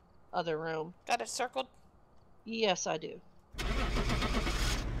other room. Got it circled? Yes, I do.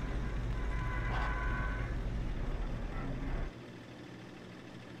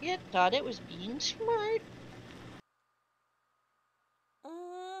 It thought it was being smart.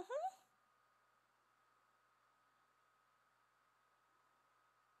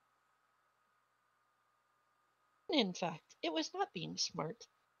 In fact, it was not being smart.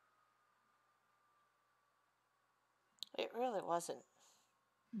 It really wasn't.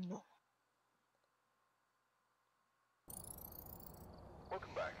 No.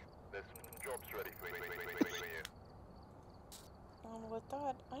 Welcome back. There's some Job's ready for you. And with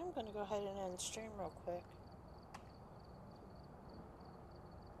that, I'm gonna go ahead and end stream real quick.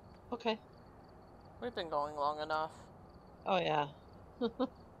 Okay. We've been going long enough. Oh, yeah.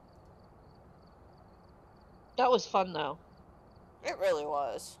 That was fun, though. It really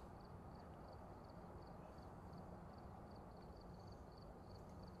was.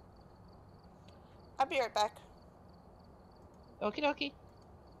 I'll be right back. Okie dokie.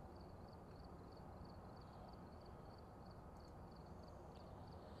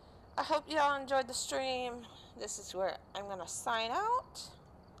 I hope y'all enjoyed the stream. This is where I'm gonna sign out.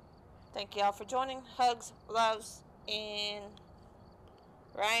 Thank y'all for joining. Hugs, loves, and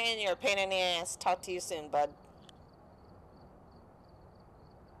Ryan, you're a pain in the ass. Talk to you soon, bud.